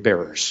Burden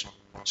Bearers.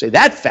 Say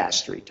that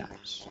fast 3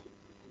 times.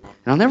 And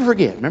I'll never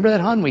forget. Remember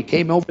that, hon? We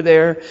came over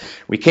there.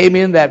 We came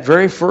in that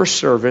very first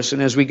service.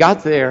 And as we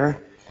got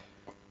there,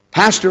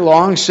 Pastor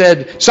Long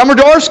said,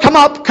 Summerdorfs, come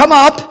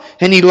up.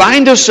 And he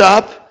lined us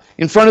up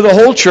in front of the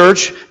whole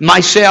church,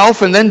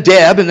 myself, and then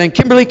Deb, and then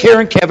Kimberly,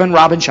 Karen, Kevin,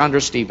 Robin, Chandra,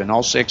 Stephen,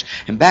 all 6.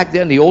 And back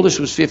then, the oldest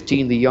was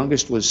 15, the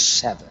youngest was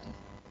 7.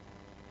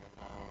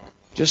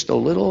 Just a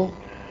little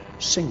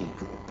singing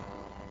group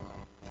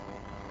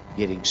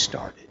getting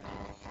started.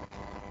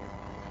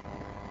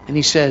 And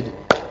he said,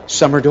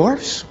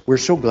 Summerdorfs, we're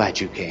so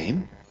glad you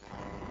came.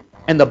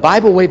 And the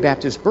Bible Way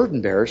Baptist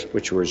Burden Bearers,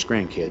 which were his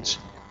grandkids,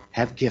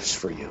 have gifts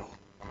for you.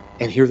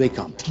 And here they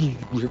come.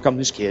 Here come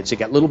his kids. They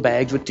got little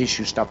bags with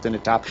tissue stuffed in the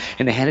top.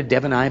 And they handed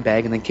Deb and I a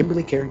bag. And then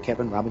Kimberly, Karen,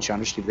 Kevin, Robin,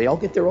 Chandra, Steve. They all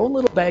get their own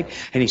little bag.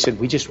 And he said,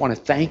 we just want to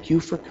thank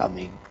you for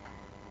coming.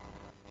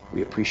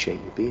 We appreciate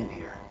you being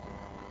here.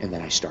 And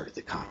then I started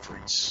the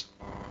conference.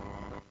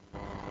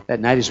 That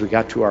night as we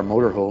got to our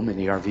motorhome in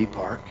the RV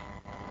park,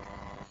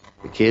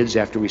 the kids,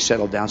 after we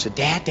settled down, said,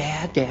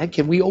 Dad,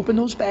 can we open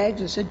those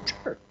bags? I said,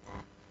 sure.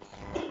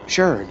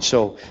 Sure. And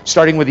so,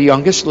 starting with the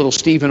youngest, little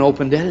Stephen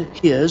opened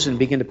his and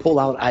began to pull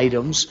out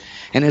items.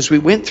 And as we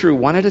went through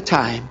one at a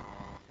time,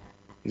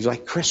 it was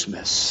like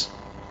Christmas.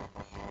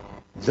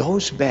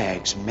 Those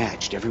bags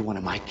matched every one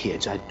of my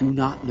kids. I do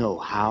not know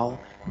how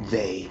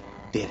they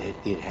did it.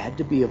 It had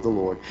to be of the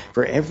Lord.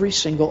 For every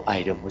single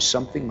item was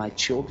something my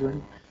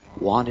children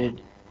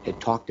wanted,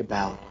 had talked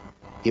about.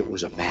 It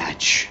was a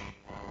match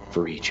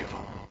for each of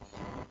them.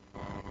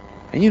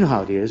 And you know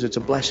how it is. It's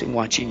a blessing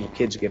watching your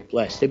kids get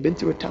blessed. They've been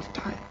through a tough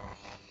time.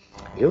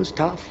 It was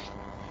tough.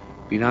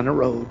 Being on the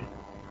road,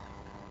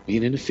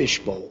 being in a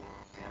fishbowl,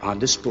 on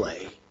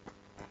display,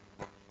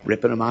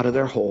 ripping them out of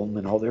their home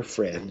and all their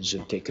friends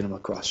and taking them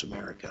across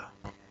America.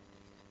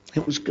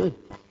 It was good.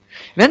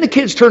 And then the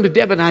kids turned to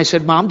Deb and I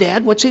said, Mom,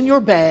 Dad, what's in your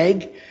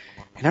bag?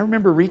 And I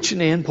remember reaching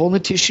in, pulling the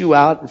tissue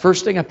out. The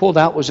first thing I pulled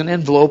out was an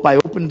envelope. I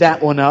opened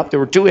that one up. There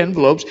were 2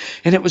 envelopes.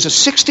 And it was a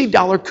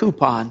 $60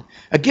 coupon,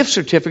 a gift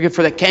certificate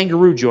for that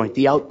kangaroo joint,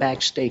 the Outback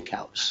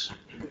Steakhouse.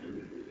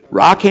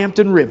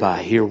 Rockhampton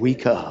ribeye, here we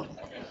come.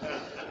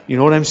 You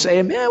know what I'm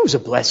saying? Man, it was a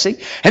blessing.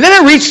 And then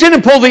I reached in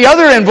and pulled the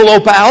other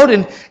envelope out,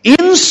 and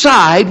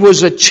inside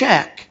was a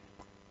check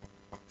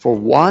for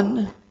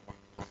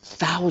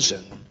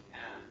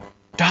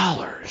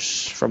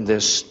 $1,000 from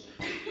this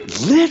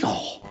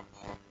little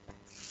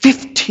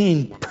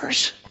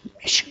 15-person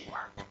mission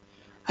work.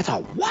 I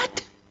thought,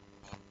 what?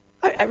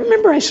 I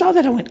remember I saw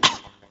that. I went,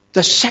 oh,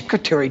 the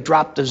secretary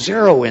dropped a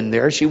zero in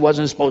there she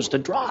wasn't supposed to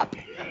drop.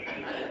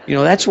 You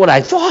know, that's what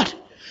I thought.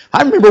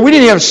 I remember we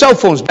didn't have cell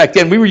phones back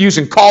then. We were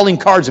using calling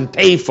cards and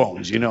pay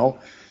phones, you know.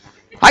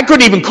 I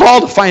couldn't even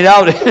call to find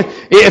out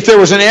if there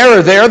was an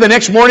error there. The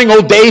next morning,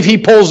 old Dave, he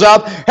pulls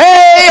up.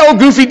 Hey, old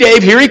goofy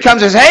Dave, here he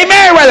comes and says, hey,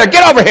 Meriwether,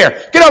 get over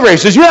here. Get over here. He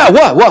says, yeah,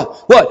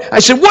 what? I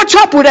said, what's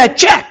up with that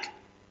check?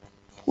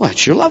 Well,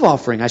 it's your love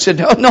offering. I said,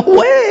 no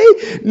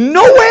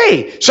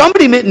way.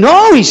 Somebody meant,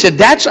 no, he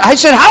said, I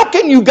said, how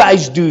can you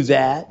guys do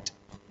that?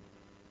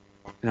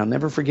 And I'll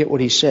never forget what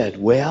he said.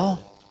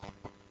 Well,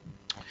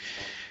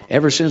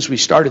 ever since we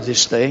started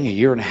this thing 1.5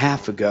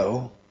 years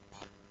ago,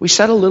 we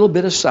set a little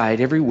bit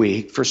aside every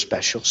week for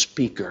special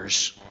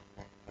speakers.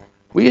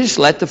 We just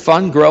let the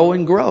fund grow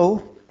and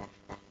grow.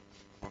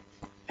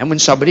 And when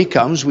somebody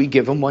comes, we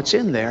give them what's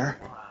in there.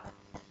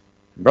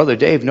 Brother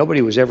Dave,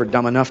 nobody was ever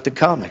dumb enough to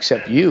come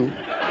except you.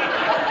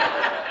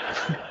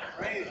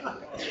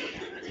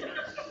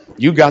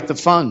 You got the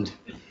fund.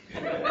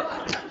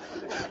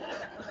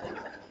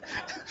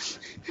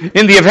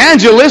 In the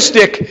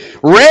evangelistic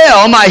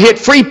realm, I hit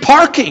free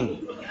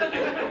parking.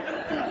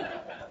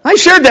 I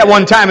shared that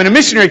one time, and a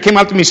missionary came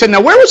up to me and said, now,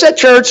 where was that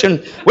church,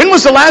 and when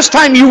was the last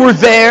time you were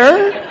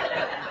there?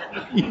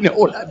 You know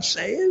what I'm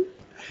saying?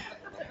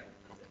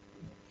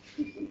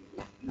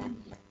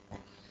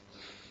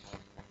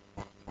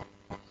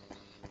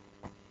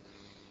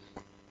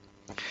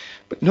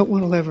 But no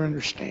one will ever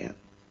understand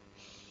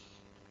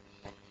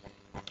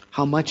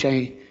how much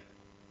I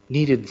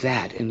needed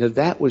that, and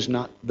that was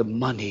not the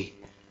money.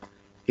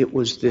 It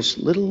was this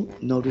little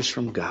notice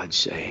from God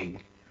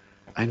saying,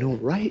 I know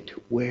right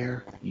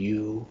where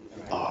you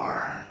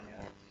are.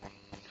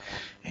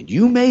 And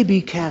you may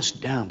be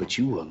cast down, but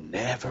you will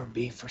never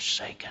be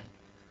forsaken.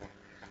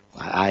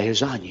 My eye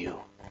is on you.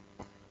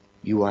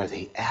 You are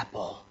the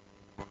apple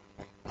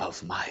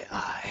of my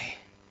eye.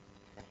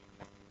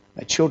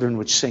 My children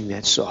would sing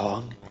that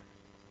song.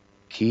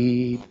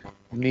 Keep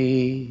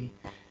me,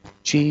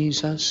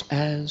 Jesus,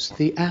 as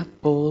the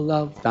apple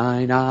of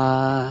thine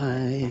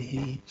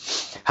eye.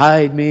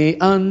 Hide me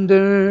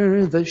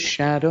under the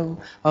shadow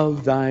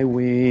of thy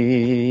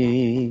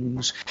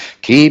wings.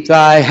 Keep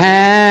thy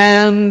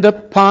hand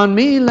upon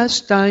me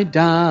lest I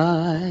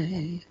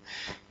die.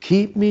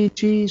 Keep me,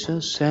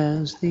 Jesus,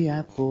 as the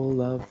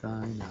apple of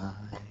thine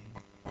eye.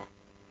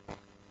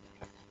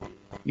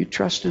 You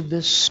trusted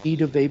this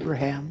seed of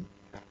Abraham?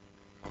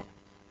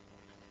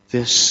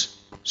 This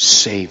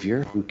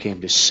Savior who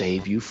came to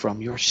save you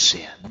from your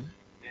sin?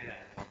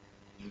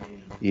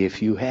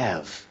 If you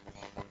have,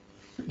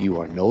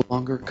 you are no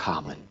longer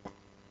common.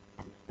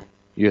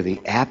 You're the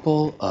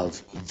apple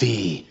of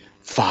the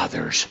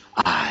Father's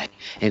eye.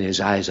 And His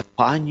eye is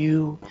upon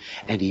you,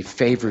 and He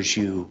favors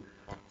you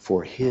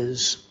for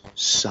His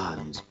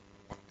Son's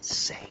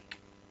sake.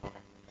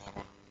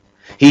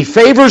 He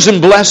favors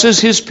and blesses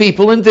His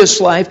people in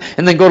this life.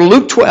 And then go to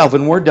Luke 12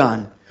 and we're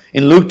done.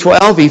 In Luke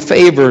 12, He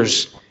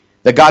favors,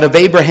 the God of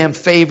Abraham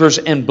favors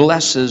and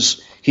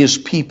blesses His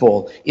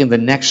people in the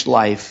next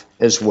life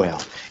as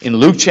well. In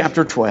Luke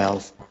chapter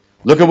 12,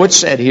 look at what's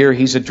said here.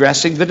 He's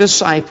addressing the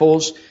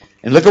disciples.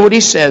 And look at what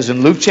He says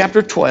in Luke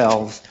chapter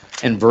 12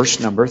 and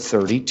verse number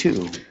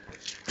 32.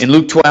 In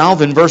Luke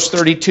 12 and verse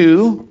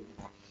 32,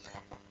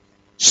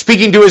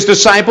 speaking to His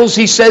disciples,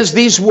 He says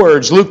these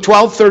words. Luke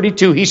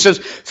 12:32, He says,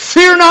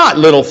 fear not,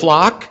 little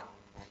flock.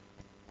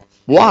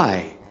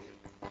 Why?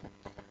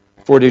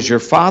 For it is your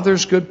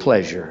Father's good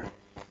pleasure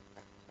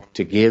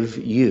to give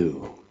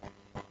you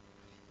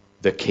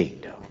the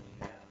kingdom.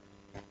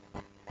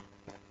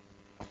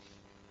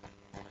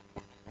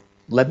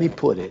 Let me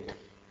put it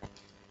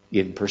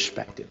in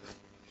perspective.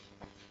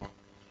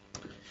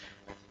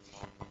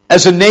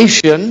 As a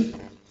nation,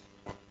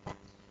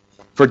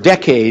 for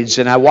decades,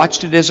 and I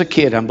watched it as a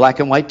kid on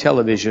black and white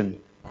television,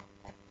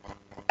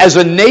 as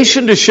a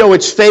nation to show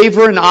its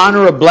favor and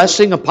honor, a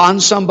blessing upon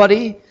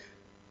somebody,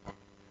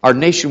 our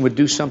nation would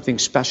do something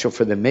special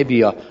for them.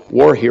 Maybe a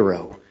war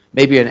hero,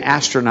 maybe an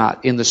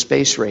astronaut in the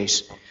space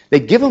race.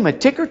 They'd give them a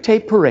ticker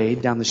tape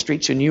parade down the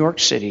streets of New York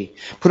City,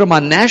 put them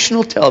on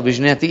national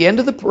television. At the end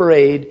of the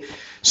parade,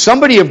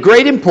 somebody of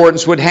great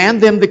importance would hand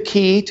them the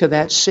key to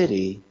that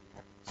city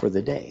for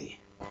the day.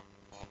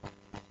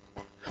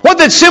 What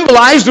that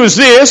symbolized was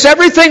this: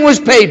 everything was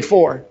paid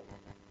for.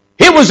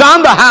 It was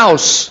on the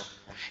house.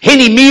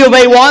 Any meal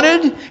they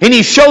wanted,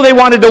 any show they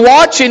wanted to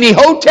watch, any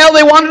hotel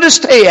they wanted to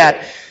stay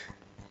at,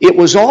 it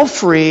was all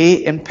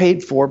free and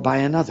paid for by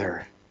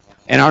another.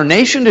 And our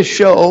nation, to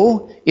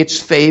show its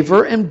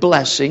favor and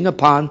blessing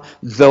upon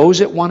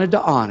those it wanted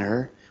to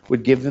honor,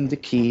 would give them the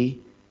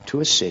key to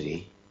a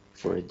city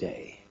for a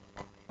day.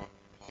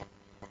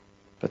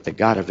 But the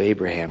God of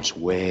Abraham's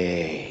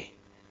way,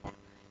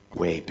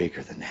 way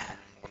bigger than that.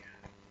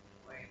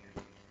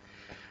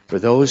 For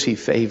those He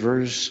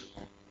favors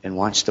and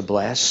wants to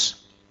bless,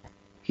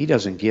 He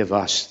doesn't give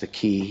us the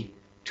key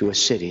to a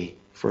city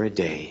for a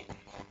day.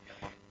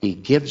 He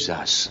gives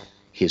us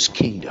His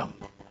kingdom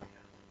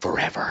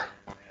forever.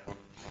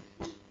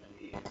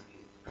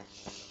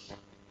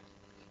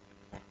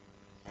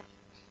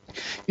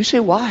 You say,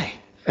 why?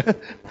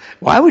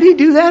 Why would He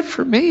do that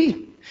for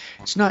me?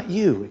 It's not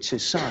you, it's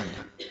His Son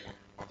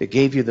that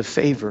gave you the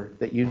favor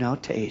that you now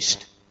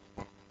taste.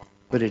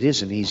 But it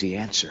is an easy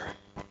answer.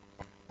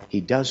 He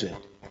does it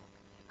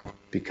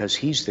because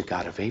He's the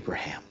God of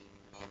Abraham.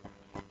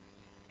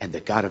 And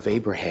the God of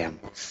Abraham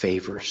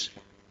favors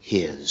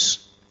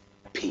His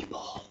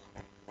people.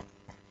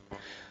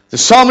 The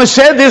psalmist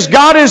said, this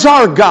God is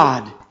our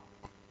God.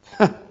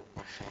 And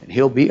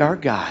He'll be our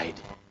guide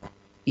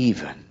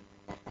even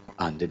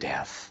unto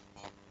death.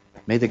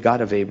 May the God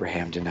of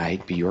Abraham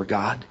tonight be your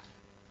God.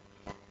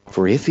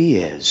 For if He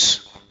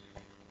is,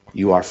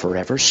 you are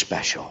forever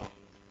special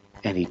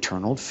and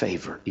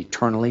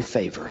eternally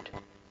favored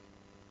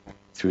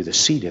through the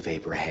seed of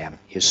Abraham,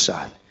 His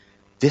son.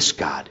 This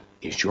God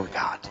is your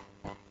God,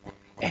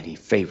 and He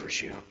favors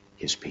you,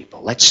 His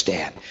people. Let's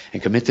stand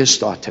and commit this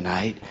thought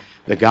tonight.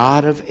 The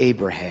God of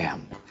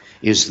Abraham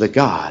is the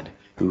God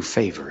who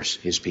favors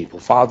His people.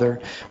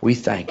 Father, we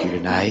thank You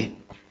tonight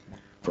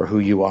for who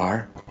You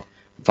are.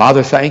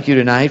 Father, thank You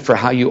tonight for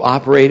how You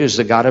operate as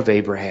the God of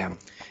Abraham,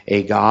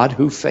 a God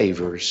who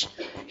favors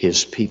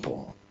His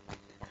people.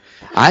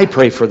 I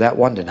pray for that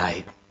one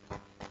tonight.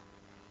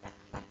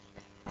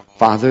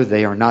 Father,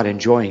 they are not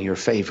enjoying Your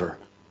favor.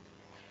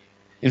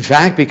 In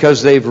fact,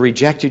 because they've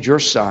rejected Your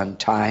Son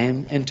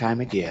time and time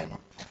again,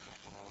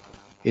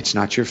 it's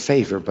not Your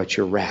favor, but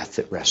Your wrath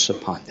that rests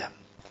upon them.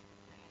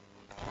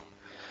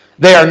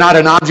 They are not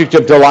an object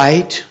of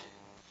delight,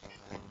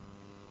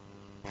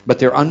 but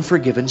their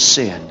unforgiven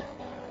sin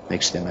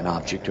makes them an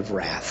object of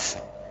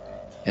wrath.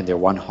 And they're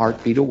one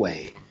heartbeat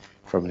away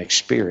from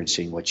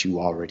experiencing what You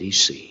already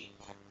see.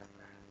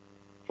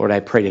 Lord,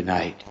 I pray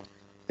tonight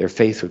their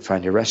faith would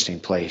find a resting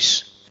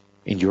place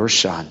in Your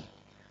Son,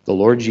 the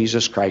Lord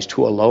Jesus Christ,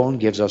 who alone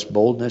gives us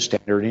boldness to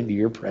enter into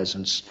Your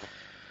presence,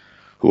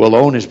 who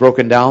alone has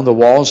broken down the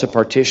walls of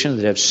partition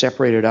that have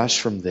separated us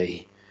from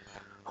Thee,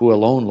 who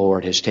alone,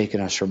 Lord, has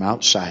taken us from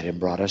outside and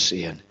brought us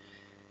in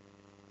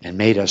and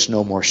made us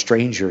no more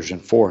strangers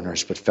and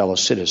foreigners, but fellow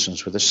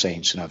citizens with the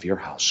saints and of Your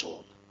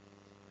household.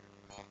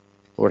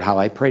 Lord, how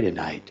I pray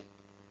tonight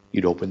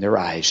You'd open their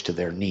eyes to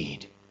their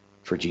need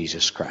for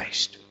Jesus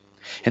Christ.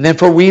 And then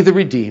for we the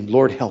redeemed,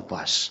 Lord, help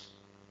us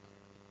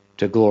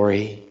to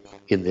glory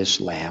in this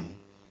Lamb,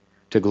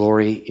 to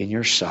glory in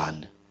Your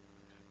Son,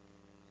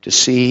 to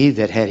see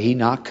that had He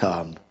not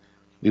come,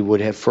 we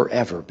would have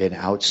forever been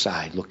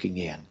outside looking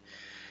in.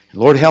 And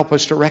Lord, help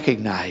us to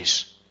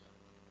recognize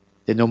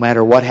that no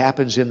matter what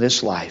happens in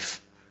this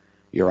life,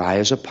 Your eye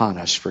is upon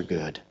us for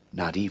good,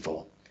 not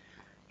evil.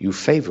 You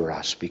favor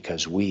us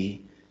because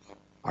we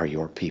are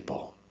Your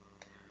people.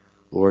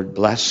 Lord,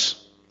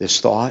 bless this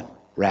thought,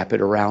 wrap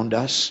it around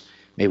us.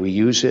 May we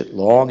use it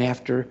long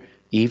after,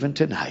 even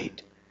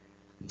tonight.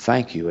 And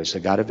thank You as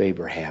the God of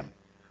Abraham.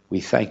 We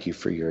thank You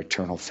for Your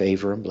eternal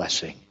favor and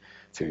blessing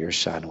through Your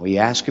Son. We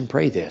ask and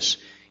pray this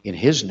in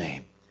His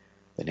name,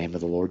 the name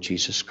of the Lord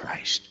Jesus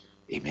Christ.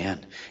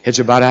 Amen. Heads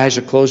are bowed, eyes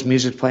are closed,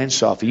 music playing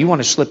softly. You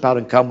want to slip out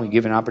and come, we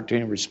give you an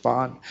opportunity to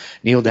respond.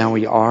 Kneel down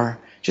where you are.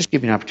 Just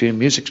give you an opportunity.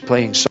 Music's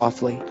playing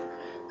softly.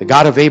 The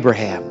God of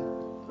Abraham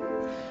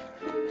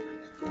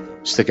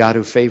is the God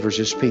who favors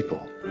His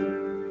people.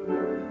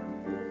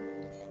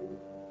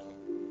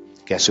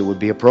 Guess it would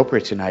be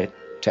appropriate tonight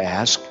to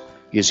ask,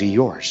 is He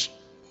yours?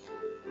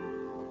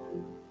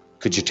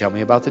 Could you tell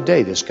me about the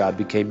day this God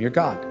became your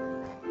God?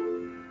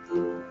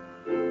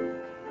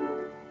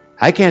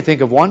 I can't think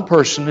of one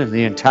person in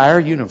the entire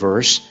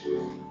universe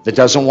that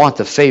doesn't want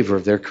the favor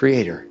of their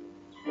Creator.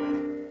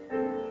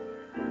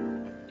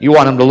 You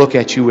want Him to look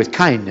at you with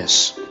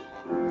kindness.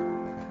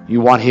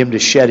 You want Him to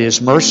shed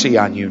His mercy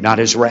on you, not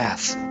His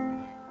wrath.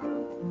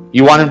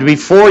 You want Him to be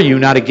for you,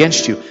 not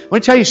against you. I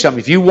want to tell you something.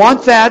 If you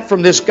want that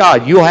from this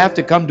God, you'll have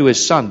to come to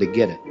His Son to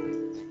get it.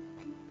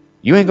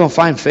 You ain't going to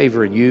find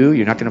favor in you.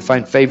 You're not going to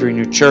find favor in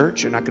your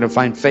church. You're not going to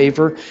find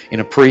favor in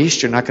a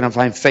priest. You're not going to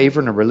find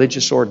favor in a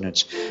religious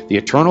ordinance. The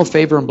eternal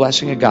favor and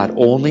blessing of God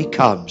only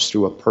comes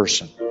through a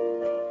person.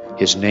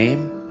 His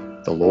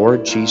name, the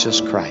Lord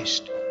Jesus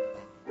Christ.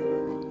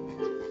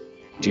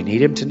 Do you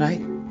need Him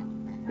tonight?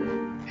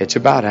 Heads are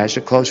bowed, eyes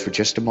are closed for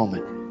just a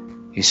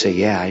moment. You say,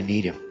 yeah, I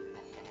need Him.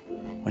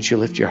 Why don't you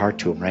lift your heart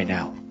to Him right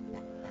now?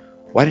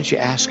 Why don't you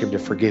ask Him to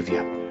forgive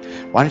you?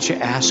 Why don't you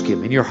ask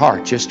Him in your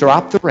heart, just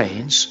drop the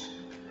reins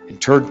and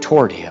turn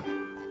toward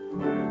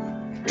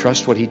Him.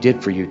 Trust what He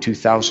did for you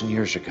 2,000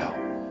 years ago.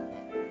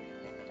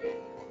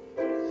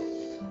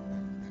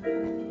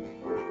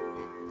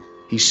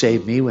 He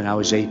saved me when I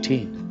was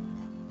 18.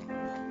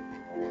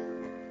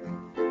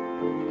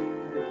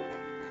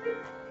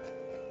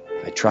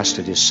 I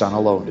trusted His Son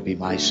alone to be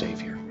my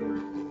Savior.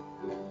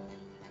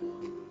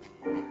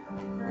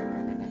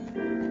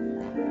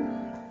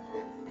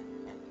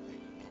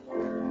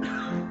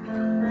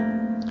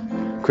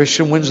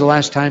 Christian, when's the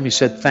last time you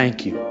said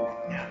thank you?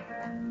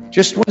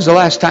 Just when's the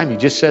last time you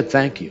just said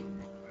thank you?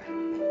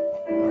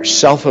 Our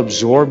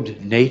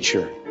self-absorbed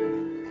nature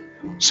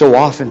so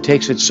often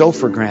takes it so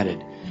for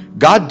granted.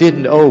 God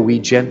didn't owe we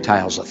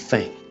Gentiles a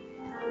thing.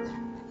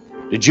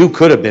 The Jew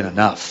could have been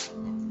enough.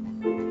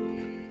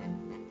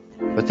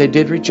 But they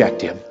did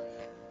reject Him.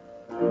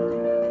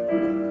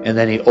 And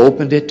then He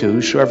opened it to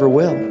whosoever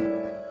will.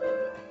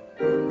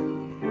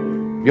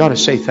 You ought to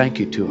say thank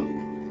you to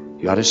Him.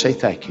 You ought to say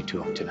thank you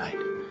to Him tonight.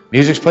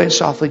 Music's playing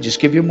softly. Just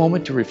give you a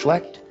moment to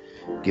reflect.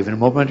 Give it a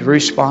moment to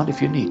respond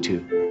if you need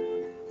to.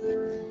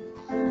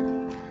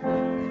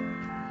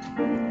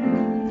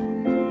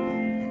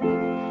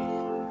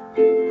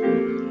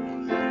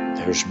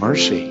 There's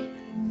mercy.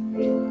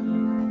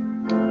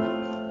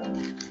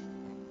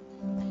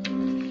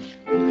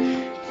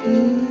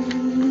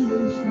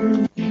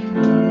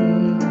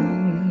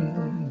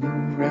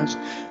 Rest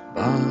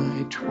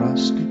by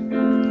trusting.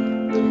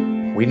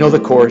 We know the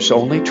chorus,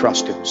 only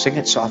trust Him. Sing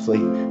it softly.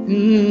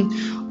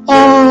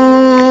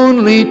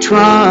 Only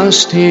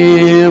trust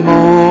Him,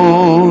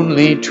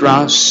 only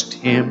trust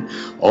Him,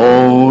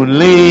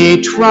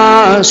 only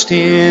trust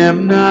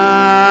Him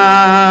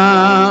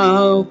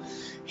now.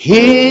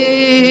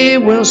 He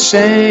will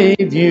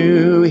save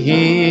you,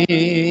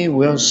 He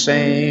will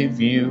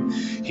save you,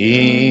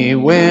 He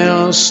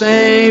will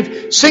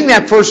save. Sing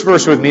that first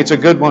verse with me. It's a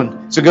good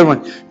one. It's a good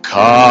one.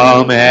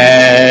 Come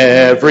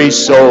every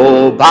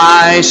soul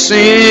by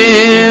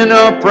sin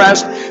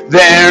oppressed,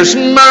 there's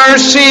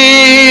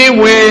mercy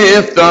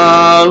with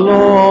the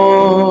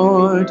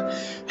Lord,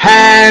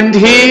 and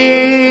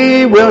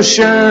He will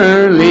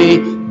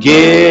surely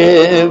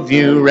give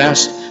you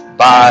rest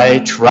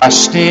by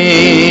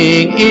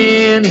trusting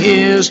in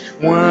His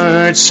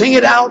word. Sing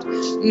it out.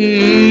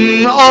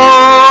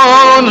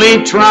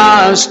 Only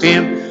trust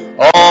Him,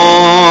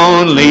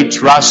 only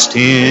trust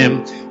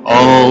Him,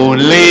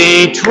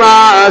 only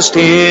trust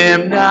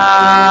Him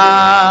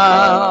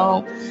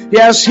now.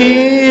 Yes,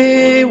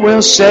 He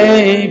will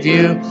save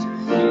you.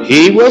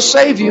 He will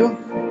save you.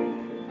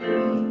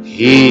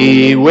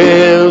 He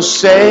will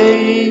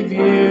save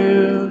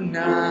you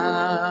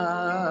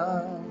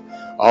now.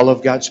 All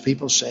of God's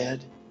people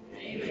said,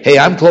 hey,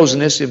 I'm closing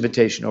this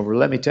invitation over.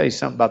 Let me tell you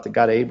something about the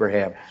God of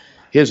Abraham.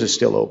 His is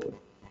still open.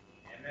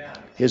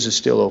 His is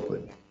still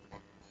open.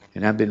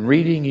 And I've been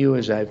reading you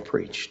as I've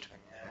preached.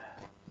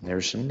 And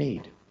there's some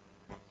need.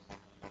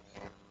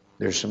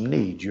 There's some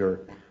need.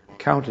 Your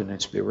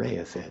countenance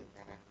bewrayeth it.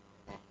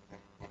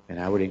 And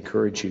I would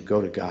encourage you,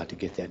 go to God to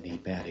get that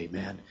need met.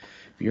 Amen.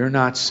 If you're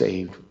not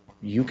saved,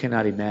 you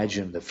cannot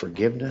imagine the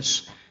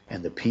forgiveness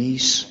and the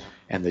peace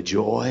and the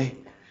joy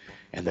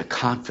and the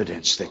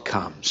confidence that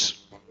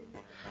comes.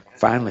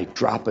 Finally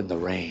dropping the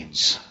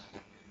reins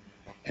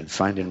and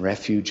finding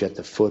refuge at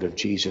the foot of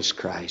Jesus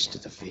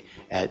Christ,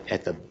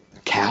 at the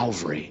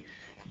Calvary.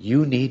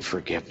 You need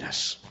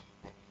forgiveness.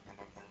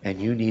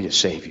 And you need a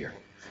Savior.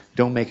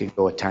 Don't make it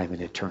go a time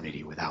in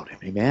eternity without Him.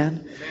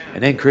 Amen?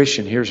 And then,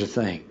 Christian, here's the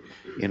thing.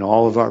 In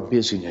all of our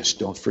busyness,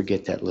 don't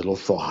forget that little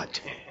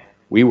thought.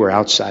 We were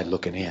outside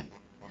looking in.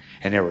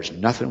 And there was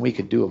nothing we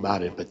could do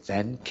about it. But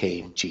then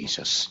came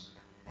Jesus.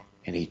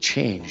 And He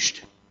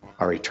changed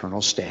our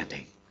eternal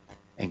standing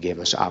and gave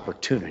us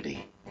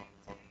opportunity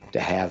to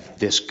have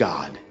this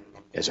God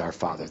as our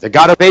Father. The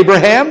God of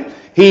Abraham,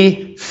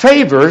 He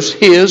favors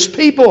His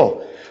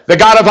people. The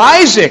God of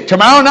Isaac,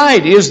 tomorrow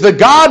night, is the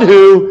God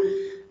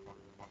who,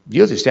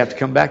 you'll just have to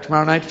come back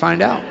tomorrow night to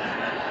find out.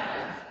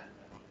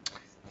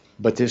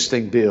 But this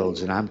thing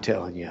builds, and I'm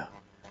telling you,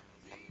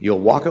 you'll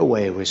walk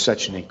away with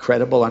such an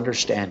incredible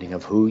understanding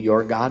of who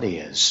your God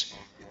is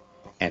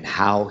and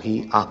how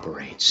He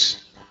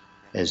operates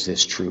as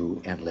this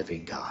true and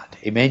living God.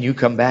 Amen. You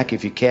come back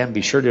if you can.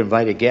 Be sure to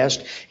invite a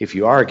guest. If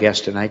you are a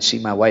guest tonight, see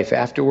my wife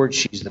afterwards.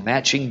 She's the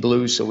matching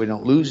blue so we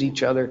don't lose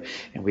each other.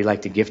 And we'd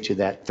like to gift you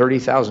that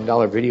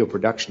 $30,000 video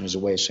production as a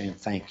way of saying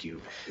thank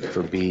you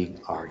for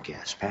being our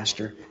guest.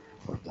 Pastor,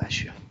 Lord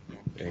bless you.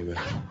 Amen.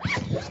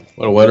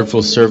 What a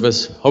wonderful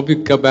service. Hope you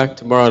can come back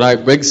tomorrow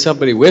night. Bring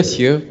somebody with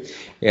you.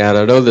 And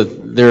I know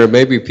that there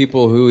may be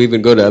people who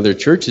even go to other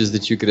churches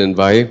that you could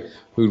invite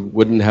who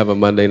wouldn't have a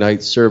Monday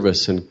night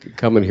service and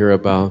come and hear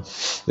about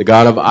the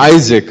God of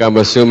Isaac, I'm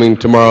assuming,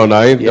 tomorrow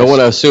night. Yes. Don't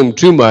want to assume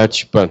too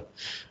much, but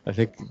I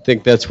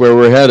think that's where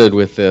we're headed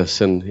with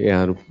this. And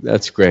yeah,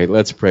 that's great.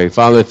 Let's pray.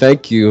 Father,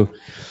 thank you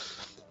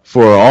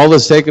for all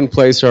that's taken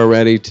place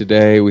already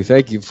today. We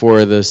thank you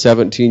for the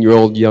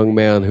 17-year-old young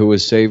man who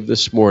was saved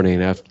this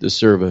morning after the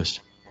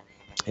service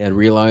and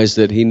realized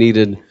that he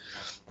needed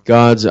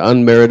God's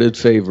unmerited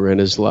favor in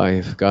his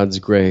life, God's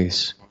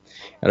grace.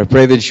 And I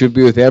pray that you would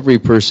be with every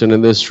person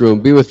in this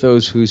room. Be with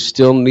those who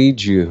still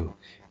need you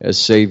as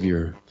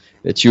Savior,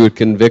 that you would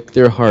convict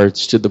their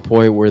hearts to the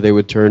point where they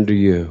would turn to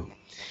you.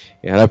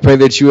 And I pray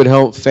that you would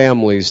help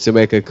families to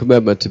make a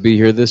commitment to be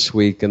here this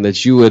week, and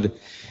that you would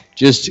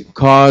just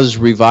cause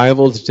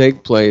revival to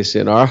take place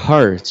in our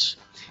hearts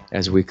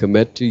as we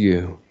commit to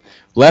you.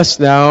 Bless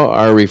now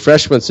our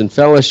refreshments and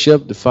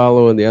fellowship to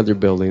follow in the other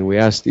building. We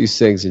ask these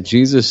things in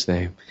Jesus'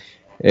 name.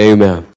 Amen.